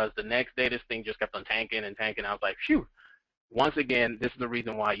did, because the next day this thing just kept on tanking and tanking. I was like, phew. Once again, this is the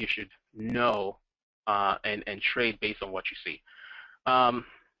reason why you should know and trade based on what you see.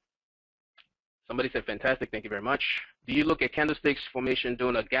 Somebody said, fantastic, thank you very much. Do you look at candlesticks formation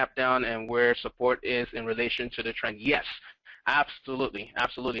doing a gap down and where support is in relation to the trend? Yes. Absolutely,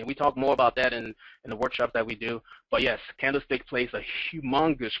 absolutely. And we talk more about that in the workshops that we do. But yes, candlestick plays a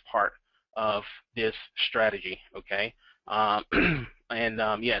humongous part of this strategy, okay?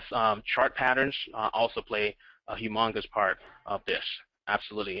 Yes, chart patterns also play a humongous part of this,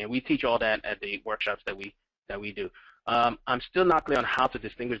 absolutely. And we teach all that at the workshops that we do. I'm still not clear on how to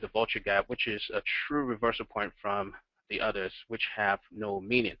distinguish the Vulture Gap, which is a true reversal point from the others, which have no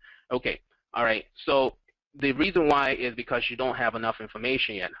meaning. Okay, all right, so the reason why is because you don't have enough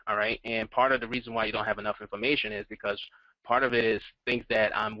information yet, all right? And part of the reason why you don't have enough information is because part of it is things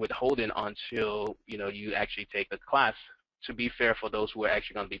that I'm withholding until, you actually take the class, to be fair for those who are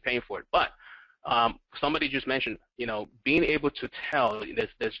actually going to be paying for it. But somebody just mentioned, being able to tell,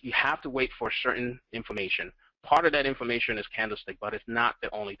 you have to wait for certain information. Part of that information is candlestick, but it's not the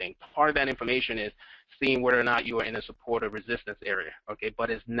only thing. Part of that information is seeing whether or not you are in a support or resistance area, okay? But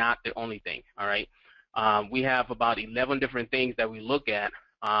it's not the only thing, all right? We have about 11 different things that we look at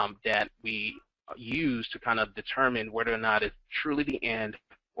that we use to kind of determine whether or not it's truly the end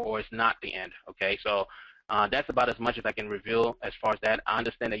or it's not the end. Okay, so that's about as much as I can reveal as far as that. I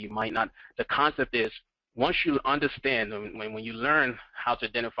understand that you might not. The concept is, once you understand, when you learn how to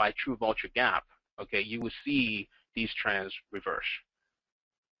identify true vulture gap, okay, you will see these trends reverse.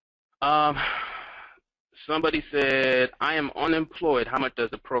 Somebody said, I am unemployed. How much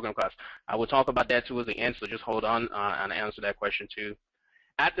does the program cost? I will talk about that too at the end, so just hold on and answer that question too.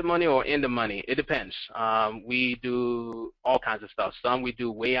 At the money or in the money? It depends. We do all kinds of stuff. Some we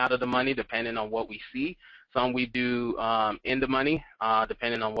do way out of the money, depending on what we see. Some we do in the money,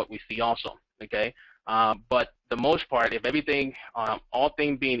 depending on what we see also. Okay, but the most part, if everything, all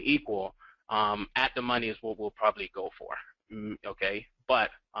things being equal, at the money is what we'll probably go for. Okay, but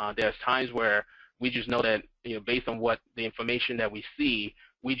there's times where we just know that, based on what the information that we see,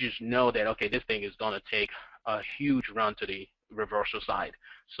 we just know that, okay, this thing is going to take a huge run to the reversal side.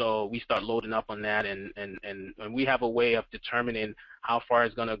 So we start loading up on that, and we have a way of determining how far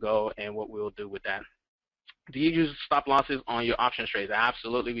it's going to go and what we'll do with that. Do you use stop losses on your options trades?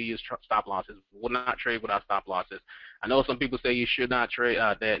 Absolutely, we use stop losses. We'll not trade without stop losses. I know some people say you should not trade.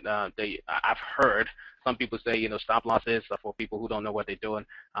 I've heard some people say, stop losses are for people who don't know what they're doing.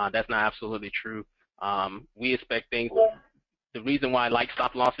 That's not absolutely true. We expect things. The reason why I like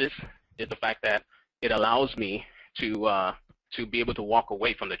stop losses is the fact that it allows me to be able to walk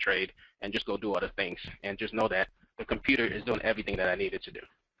away from the trade and just go do other things, and just know that the computer is doing everything that I needed to do.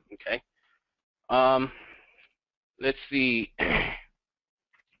 Okay. Let's see.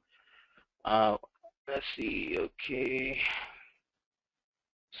 Let's see. Okay.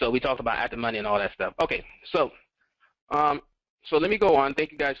 So we talked about at the money and all that stuff. Okay. So let me go on.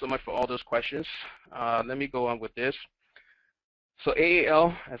 Thank you guys so much for all those questions. Let me go on with this. So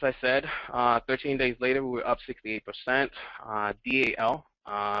AAL, as I said, 13 days later, we were up 68%. DAL,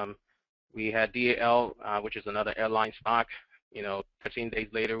 we had DAL, which is another airline stock. 13 days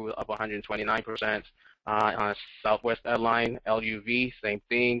later, we were up 129%. On Southwest Airline, LUV, same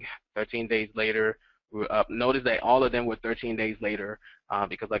thing. 13 days later, we were up. Notice that all of them were 13 days later,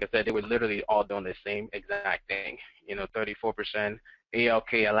 because, like I said, they were literally all doing the same exact thing. 34%.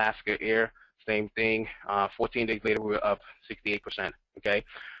 ALK, Alaska Air, same thing. 14 days later, we were up 68%. Okay,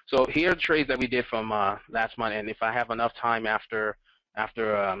 so here are the trades that we did from last month, and if I have enough time after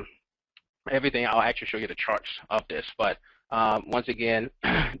everything, I'll actually show you the charts of this. But once again,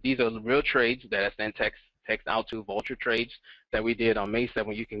 these are real trades that I sent text out to, Vulture trades that we did on May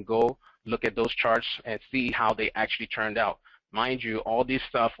 7th. You can go look at those charts and see how they actually turned out. Mind you, all this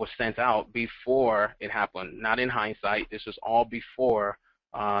stuff was sent out before it happened, not in hindsight. This was all before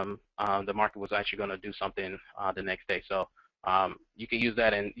the market was actually going to do something the next day. So you can use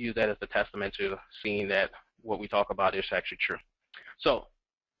that as a testament to seeing that what we talk about is actually true. So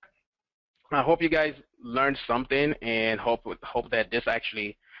I hope you guys learned something, and hope that this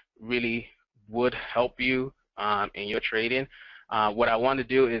actually really would help you in your trading. What I want to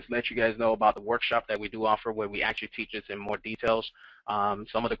do is let you guys know about the workshop that we do offer, where we actually teach this in more details.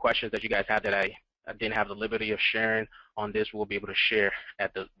 Some of the questions that you guys had that I didn't have the liberty of sharing on this, we'll be able to share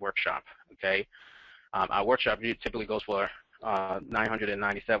at the workshop. Okay, our workshop typically goes for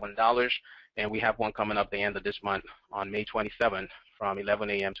 $997, and we have one coming up the end of this month on May 27th from 11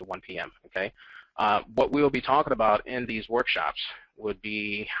 a.m. to 1 p.m. Okay, what we'll be talking about in these workshops would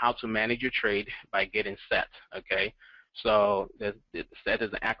be how to manage your trade by getting set. Okay, so set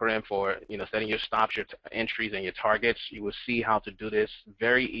is an acronym for setting your stops, your entries, and your targets. You will see how to do this.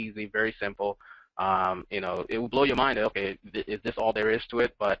 Very easy, very simple. It will blow your mind. Okay, is this all there is to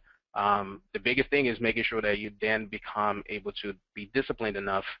it? But the biggest thing is making sure that you then become able to be disciplined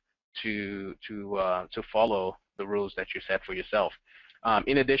enough to follow the rules that you set for yourself.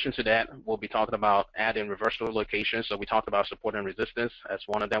 In addition to that, we'll be talking about adding reversal locations. So we talked about support and resistance as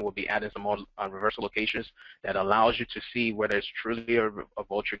one of them. We'll be adding some more reversal locations that allows you to see whether it's truly a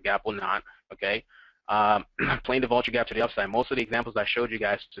vulture gap or not. Okay, playing the vulture gap to the upside. Most of the examples I showed you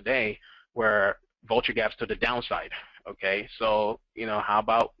guys today were vulture gaps to the downside. Okay, so how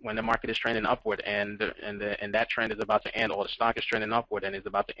about when the market is trending upward and that trend is about to end, or the stock is trending upward and is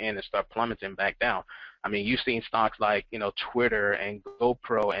about to end and start plummeting back down? I mean, you've seen stocks like Twitter and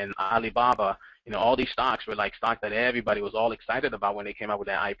GoPro and Alibaba. All these stocks were like stocks that everybody was all excited about when they came out with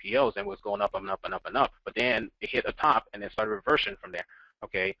their IPOs, and was going up and up and up and up. But then it hit a top and then started reversing from there.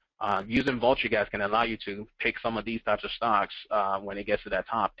 Okay, using vulture gaps can allow you to pick some of these types of stocks when it gets to that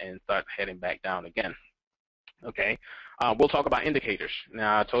top and start heading back down again. Okay, we'll talk about indicators.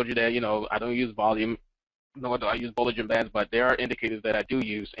 Now, I told you that I don't use volume, nor do I use Bollinger Bands, but there are indicators that I do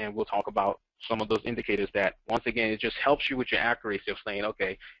use, and we'll talk about some of those indicators that, once again, it just helps you with your accuracy of saying,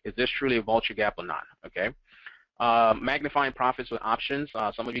 okay, is this truly a vulture gap or not, okay? Magnifying profits with options.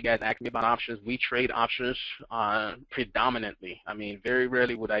 Some of you guys ask me about options. We trade options predominantly. I mean, very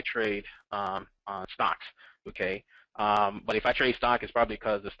rarely would I trade stocks, okay? But if I trade stock, it's probably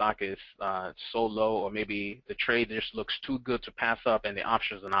because the stock is so low, or maybe the trade just looks too good to pass up and the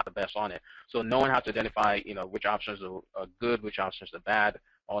options are not the best on it. So knowing how to identify, which options are good, which options are bad,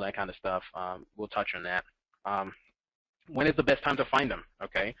 all that kind of stuff, we'll touch on that. When is the best time to find them,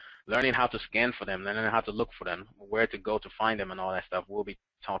 okay? Learning how to scan for them, learning how to look for them, where to go to find them, and all that stuff. We'll be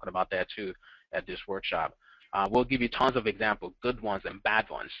talking about that too at this workshop. We'll give you tons of examples, good ones and bad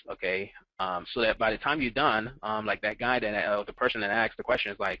ones, okay? So that by the time you're done, like that guy, the person that asked the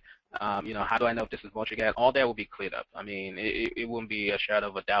question is like, how do I know if this is vulture gap? All that will be cleared up. I mean, it wouldn't be a shadow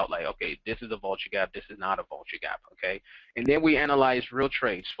of a doubt like, okay, this is a vulture gap, this is not a vulture gap, okay? And then we analyze real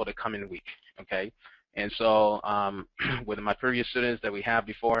trades for the coming week, okay? And so with my previous students that we have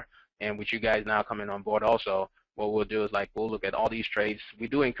before, and with you guys now coming on board also, what we'll do is like we'll look at all these trades. We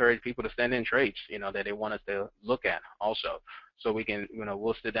do encourage people to send in trades, that they want us to look at also. So we can,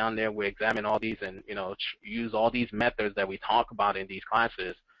 we'll sit down there, we examine all these, and use all these methods that we talk about in these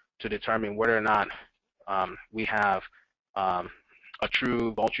classes to determine whether or not we have a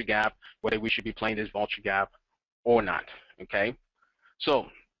true vulture gap, whether we should be playing this vulture gap or not. Okay, so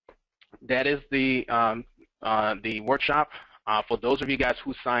that is the workshop. For those of you guys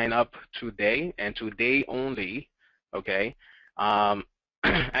who sign up today and today only, okay,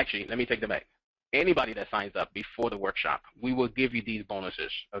 actually, let me take that back. Anybody that signs up before the workshop, we will give you these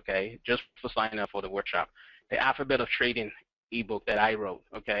bonuses, okay, just for signing up for the workshop. The Alphabet of Trading ebook that I wrote,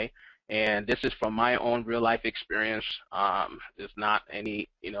 okay, and this is from my own real life experience. It's not any,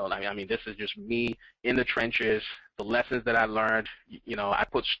 I mean, this is just me in the trenches, the lessons that I learned. I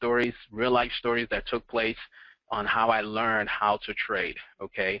put stories, real life stories that took place on how I learned how to trade,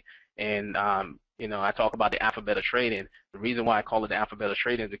 okay? And, I talk about the alphabet of trading. The reason why I call it the alphabet of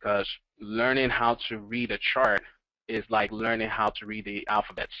trading is because learning how to read a chart is like learning how to read the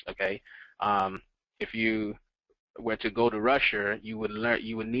alphabets, okay? If you were to go to Russia, you would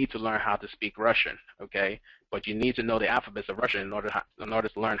need to learn how to speak Russian, okay? But you need to know the alphabets of Russian in order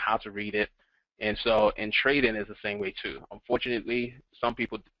to learn how to read it. And so in trading is the same way too. Unfortunately, some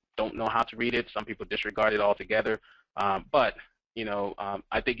people don't know how to read it. Some people disregard it altogether. But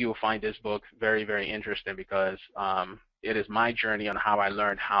I think you will find this book very, very interesting because it is my journey on how I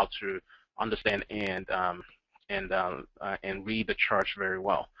learned how to understand and read the charts very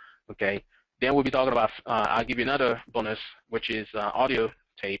well. Okay. Then we'll be talking about. I'll give you another bonus, which is audio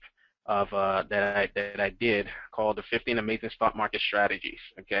tape of that I did called the 15 Amazing Stock Market Strategies.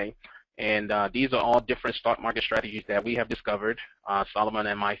 Okay. And these are all different stock market strategies that we have discovered, Solomon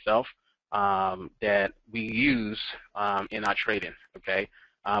and myself, that we use in our trading, okay?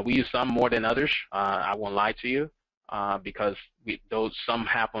 We use some more than others. I won't lie to you because some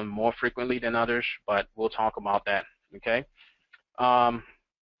happen more frequently than others, but we'll talk about that, okay?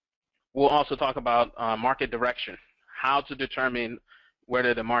 We'll also talk about market direction, how to determine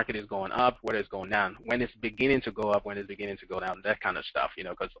whether the market is going up, whether it's going down, when it's beginning to go up, when it's beginning to go down, that kind of stuff,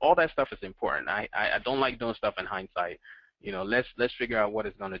 because all that stuff is important. I don't like doing stuff in hindsight. Let's figure out what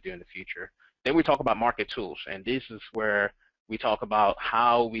it's going to do in the future. Then we talk about market tools, and this is where we talk about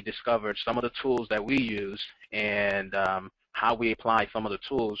how we discovered some of the tools that we use and how we apply some of the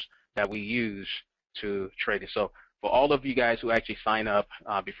tools that we use to trade it. So for all of you guys who actually sign up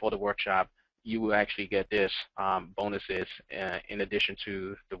before the workshop, you will actually get this bonuses in addition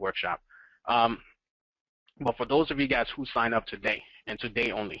to the workshop. But for those of you guys who sign up today and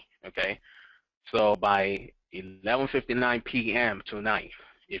today only, okay, so by 11:59 p.m. tonight,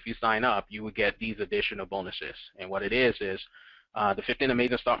 if you sign up, you will get these additional bonuses. And what it is the 15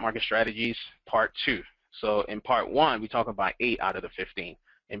 Amazing Stock Market Strategies, Part 2. So in Part 1, we talk about 8 out of the 15.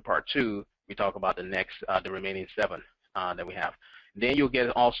 In Part 2, we talk about the remaining 7 that we have. Then you'll get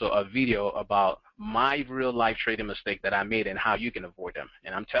also a video about my real life trading mistake that I made and how you can avoid them.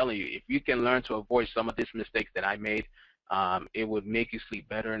 And I'm telling you, if you can learn to avoid some of these mistakes that I made, it would make you sleep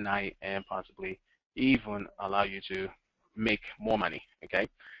better at night and possibly even allow you to make more money, okay?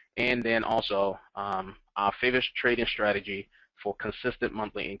 And then also our favorite trading strategy for consistent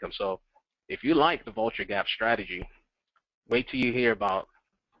monthly income. So if you like the Vulture Gap strategy, wait till you hear about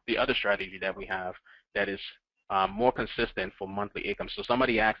the other strategy that we have that is more consistent for monthly income. So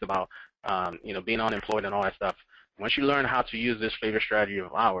somebody asked about being unemployed and all that stuff. Once you learn how to use this favorite strategy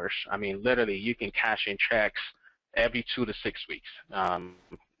of ours, I mean, literally, you can cash in checks every 2 to 6 weeks.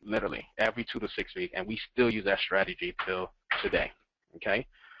 Literally, every 2 to 6 weeks, and we still use that strategy till today. Okay.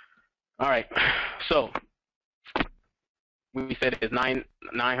 All right, so we said it's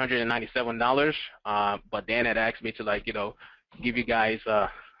 $997, but Dan had asked me to, like, give you guys a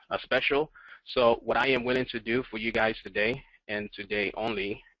special. So what I am willing to do for you guys today, and today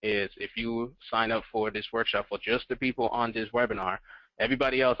only, is if you sign up for this workshop for just the people on this webinar,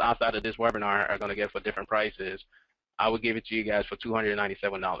 everybody else outside of this webinar are going to get for different prices. I will give it to you guys for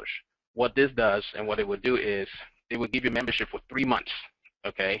 $297. What this does and what it would do is it will give you membership for 3 months,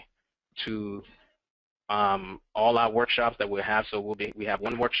 okay, to all our workshops that we'll have. So we have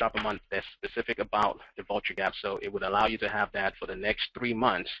one workshop a month that's specific about the Vulture Gap. So it would allow you to have that for the next 3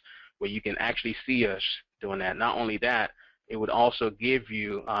 months where you can actually see us doing that. Not only that, it would also give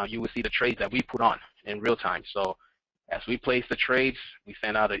you, you will see the trades that we put on in real time. So as we place the trades, we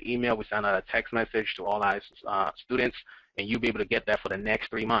send out an email, we send out a text message to all our students, and you'll be able to get that for the next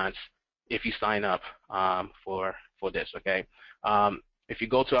 3 months if you sign up for this, okay? If you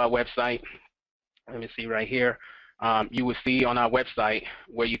go to our website, let me see right here. You will see on our website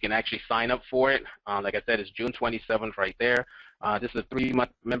where you can actually sign up for it. Like I said, it's June 27th right there. This is a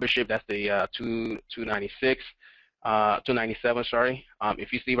 3-month membership. That's the $297. Sorry.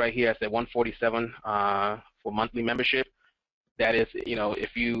 If you see right here, I said $147 for monthly membership. That is,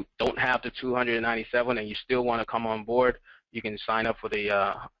 if you don't have the $297 and you still want to come on board, you can sign up for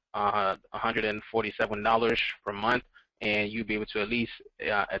the $147 per month, and you'll be able to at least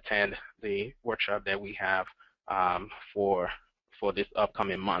attend the workshop that we have for this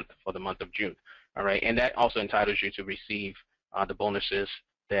upcoming month, for the month of June. All right, and that also entitles you to receive the bonuses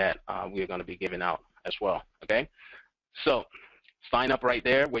that we're going to be giving out as well. Okay, so sign up right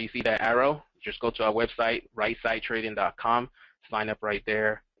there where you see that arrow. Just go to our website, rightside-trading.com, sign up right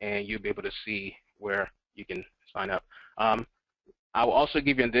there, and you'll be able to see where you can sign up. I will also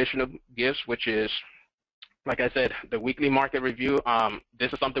give you additional gifts, which is, like I said, the weekly market review.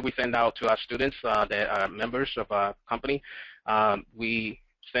 This is something we send out to our students that are members of our company. We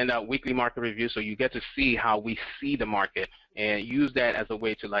send out weekly market reviews, so you get to see how we see the market and use that as a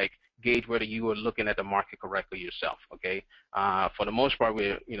way to, like, gauge whether you are looking at the market correctly yourself. Okay. For the most part,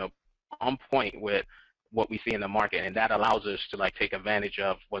 we're on point with what we see in the market, and that allows us to, like, take advantage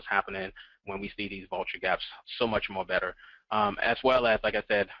of what's happening when we see these vulture gaps so much more better. As well as, like I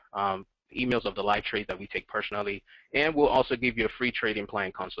said, emails of the live trades that we take personally, and we'll also give you a free trading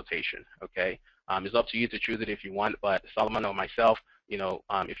plan consultation. Okay, it's up to you to choose it if you want, but Solomon or myself,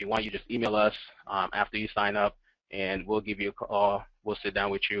 if you want, you just email us after you sign up, and we'll give you a call. We'll sit down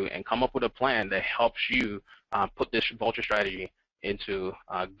with you and come up with a plan that helps you put this vulture strategy into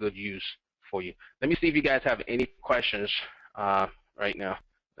good use for you. Let me see if you guys have any questions right now.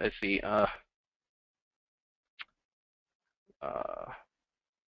 Let's see.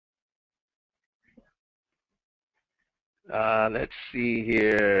 Let's see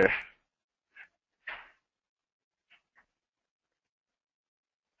here.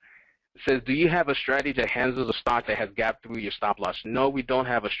 It says, do you have a strategy that handles a stock that has gapped through your stop loss? No, we don't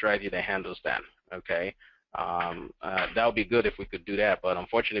have a strategy that handles that. Okay, that would be good if we could do that, but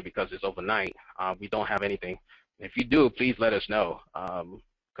unfortunately, because it's overnight, we don't have anything. If you do, please let us know,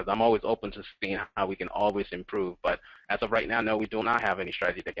 because I'm always open to seeing how we can always improve. But as of right now, no, we do not have any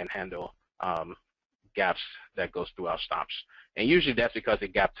strategy that can handle gaps that goes through our stops. And usually that's because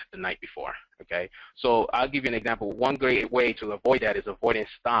it gapped the night before. Okay, so I'll give you an example. One great way to avoid that is avoiding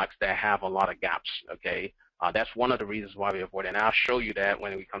stocks that have a lot of gaps. Okay, that's one of the reasons why we avoid it. And I'll show you that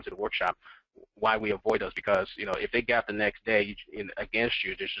when we come to the workshop, why we avoid those, because if they gap the next day against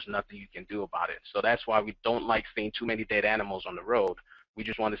you, there's just nothing you can do about it. So that's why we don't like seeing too many dead animals on the road. We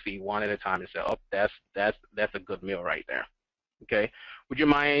just want to see one at a time and say, oh, that's a good meal right there. Okay, would you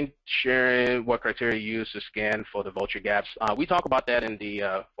mind sharing what criteria you use to scan for the vulture gaps? We talk about that in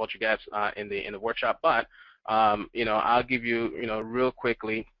the vulture gaps in the workshop, but I'll give you real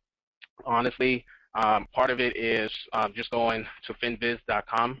quickly. Honestly, part of it is just going to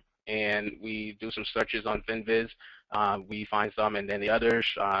finviz.com, and we do some searches on finviz. We find some, and then the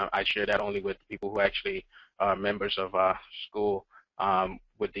others I share that only with people who actually are members of our school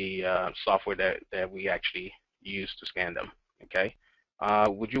with the software that we actually use to scan them. Okay.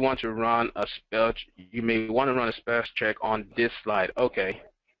 Would you want to run a spell? You may want to run a spell check on this slide. Okay.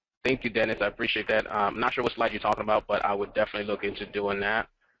 Thank you, Dennis. I appreciate that. I'm not sure what slide you're talking about, but I would definitely look into doing that.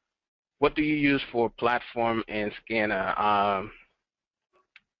 What do you use for platform and scanner?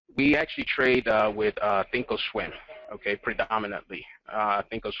 We actually trade with thinkorswim. Okay, predominantly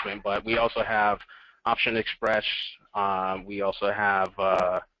thinkorswim, but we also have Option Express. We also have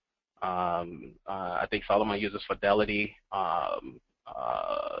I think Solomon uses Fidelity, and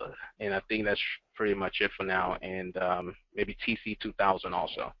I think that's pretty much it for now, and maybe TC2000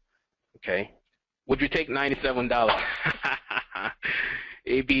 also. Okay. Would you take $97?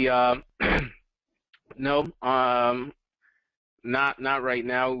 It'd be no, not right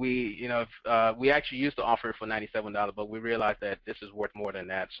now. We we actually used to offer it for $97, but we realized that this is worth more than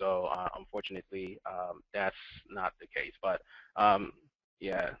that. So unfortunately, that's not the case. But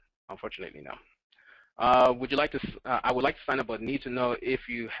yeah, unfortunately, no. Would you like to? I would like to sign up, but need to know if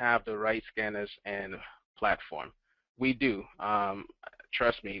you have the right scanners and platform. We do.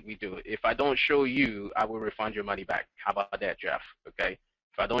 Trust me, we do. If I don't show you, I will refund your money back. How about that, Jeff? Okay.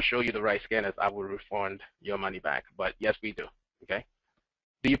 If I don't show you the right scanners, I will refund your money back. But yes, we do. Okay.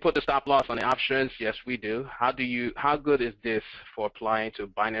 Do you put the stop loss on the options? Yes, we do. How good is this for applying to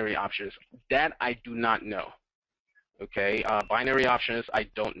binary options? That I do not know. Okay. Binary options, I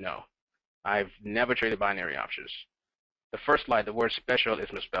don't know. I've never traded binary options. The first slide, the word special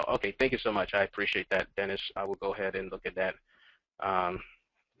is misspelled. Okay, thank you so much. I appreciate that, Dennis. I will go ahead and look at that.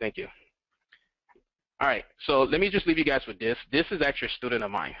 Thank you. All right, so let me just leave you guys with this. This is actually a student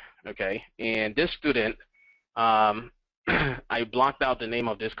of mine, okay? And this student, I blocked out the name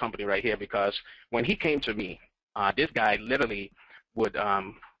of this company right here because when he came to me, this guy literally would,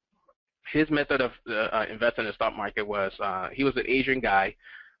 his method of investing in the stock market was, he was an Asian guy.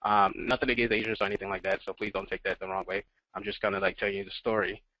 Nothing against Asians or anything like that, so please don't take that the wrong way. I'm just kind of like telling you the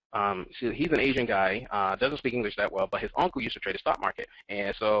story. So he's an Asian guy, doesn't speak English that well, but his uncle used to trade the stock market,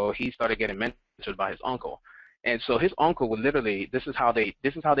 and so he started getting mentored by his uncle. And so his uncle would literally, this is how they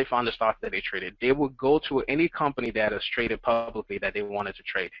found the stock that they traded. They would go to any company that is traded publicly that they wanted to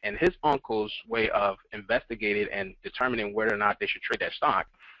trade. And his uncle's way of investigating and determining whether or not they should trade that stock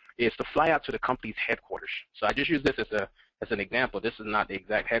is to fly out to the company's headquarters. So I just use this as an example. This is not the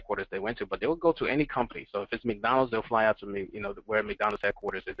exact headquarters they went to, but they will go to any company. So if it's McDonald's, they'll fly out to me, where McDonald's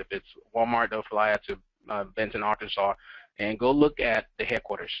headquarters is. If it's Walmart, they'll fly out to Benton, Arkansas, and go look at the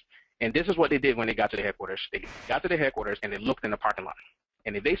headquarters. And this is what they did when they got to the headquarters. They got to the headquarters and they looked in the parking lot.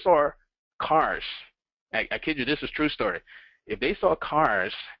 And if they saw cars, I kid you, this is a true story. If they saw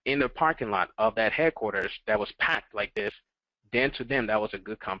cars in the parking lot of that headquarters that was packed like this, then to them that was a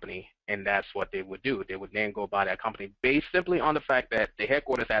good company, and that's what they would do. They would then go buy that company based simply on the fact that the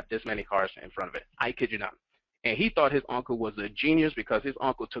headquarters had this many cars in front of it. I kid you not. And he thought his uncle was a genius because his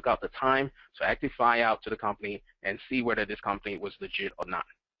uncle took out the time to actually fly out to the company and see whether this company was legit or not.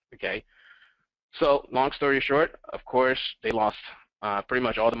 Okay. So long story short, of course, they lost pretty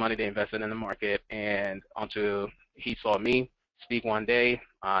much all the money they invested in the market, and until he saw me speak one day,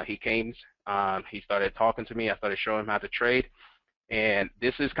 he came, he started talking to me. I started showing him how to trade, and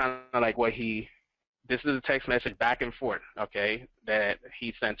this is kind of like this is a text message back and forth, okay, that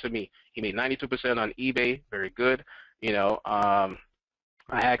he sent to me. He made 92% on eBay, very good. I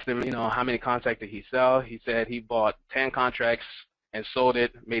asked him, how many contracts did he sell? He said he bought 10 contracts and sold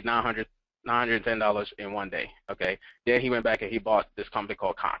it, made $910 in one day, okay? Then he went back and he bought this company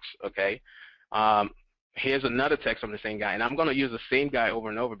called Cox, okay? Here's another text from the same guy, and I'm going to use the same guy over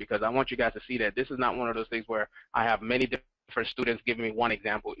and over because I want you guys to see that this is not one of those things where I have many different students giving me one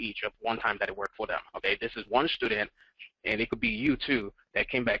example each of one time that it worked for them, okay? This is one student, and it could be you too, that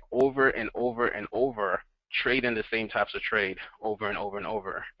came back over and over and over, trading the same types of trade over and over and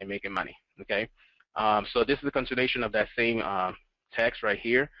over and making money, okay? So this is a continuation of that same text right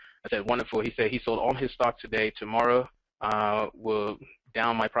here. I said, wonderful. He said he sold all his stock today. Tomorrow will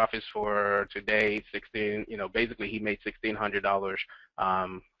down my profits for today, basically he made $1,600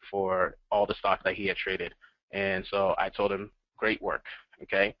 for all the stock that he had traded. And so I told him, great work,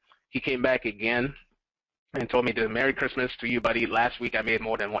 okay? He came back again and told me, Merry Christmas to you, buddy. Last week I made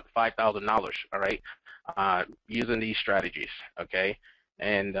more than $5,000, all right, using these strategies, okay?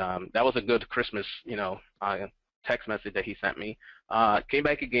 And that was a good Christmas, text message that he sent me. Came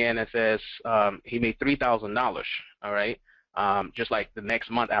back again and says he made $3,000, all right, just like the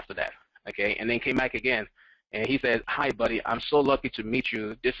next month after that, okay? And then came back again, and he said, hi, buddy, I'm so lucky to meet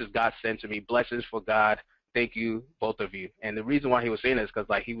you. This is God sent to me. Blessings for God. Thank you, both of you. And the reason why he was saying this is because,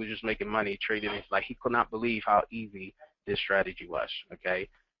 like, he was just making money trading. It's like he could not believe how easy this strategy was, okay?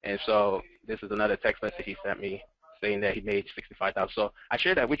 And so this is another text message he sent me saying that he made $65,000. So I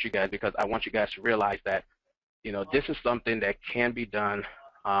share that with you guys because I want you guys to realize that, this is something that can be done.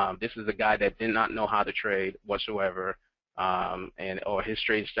 This is a guy that did not know how to trade whatsoever, or his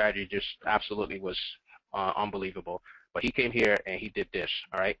trading strategy just absolutely was unbelievable. But he came here and he did this,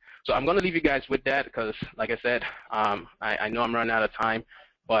 all right? So I'm going to leave you guys with that because, like I said, I know I'm running out of time.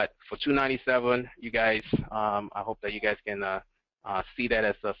 But for $297, you guys, I hope that you guys can see that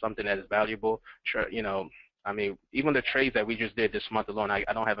as something that is valuable. Sure, I mean, even the trades that we just did this month alone, I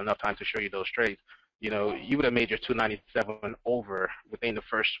don't have enough time to show you those trades. you would have made your 297 over within the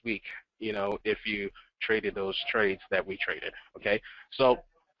first week, if you traded those trades that we traded. Okay, so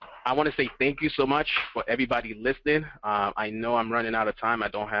I want to say thank you so much for everybody listening. I know I'm running out of time. I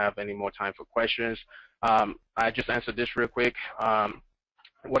don't have any more time for questions. I just answered this real quick.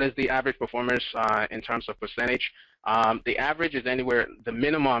 What is the average performance in terms of percentage? The average is anywhere, the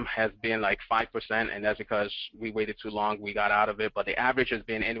minimum has been like 5%, and that's because we waited too long, we got out of it, but the average has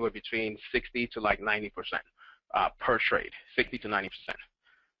been anywhere between 60 to like 90% per trade, 60 to 90%.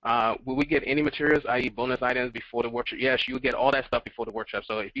 Will we get any materials, i.e. bonus items, before the workshop? Yes, you will get all that stuff before the workshop.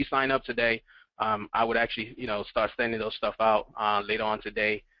 So if you sign up today, I would actually, start sending those stuff out later on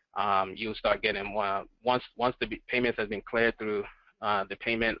today. You'll start getting, once the payments has been cleared through the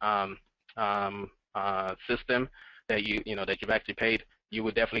payment system that you've actually paid, you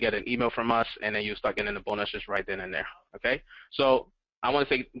would definitely get an email from us, and then you start getting the bonuses right then and there. Okay, so I want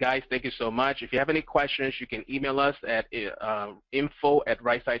to say, guys, thank you so much. If you have any questions, you can email us at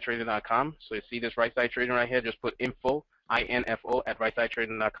info@rightside-trading.com. So you see this right side trading right here, just put info, INFO, at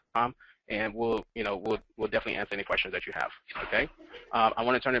rightside-trading.com, and we'll definitely answer any questions that you have. Okay, I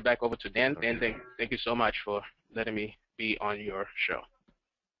want to turn it back over to Dan. Dan, thank you so much for letting me be on your show.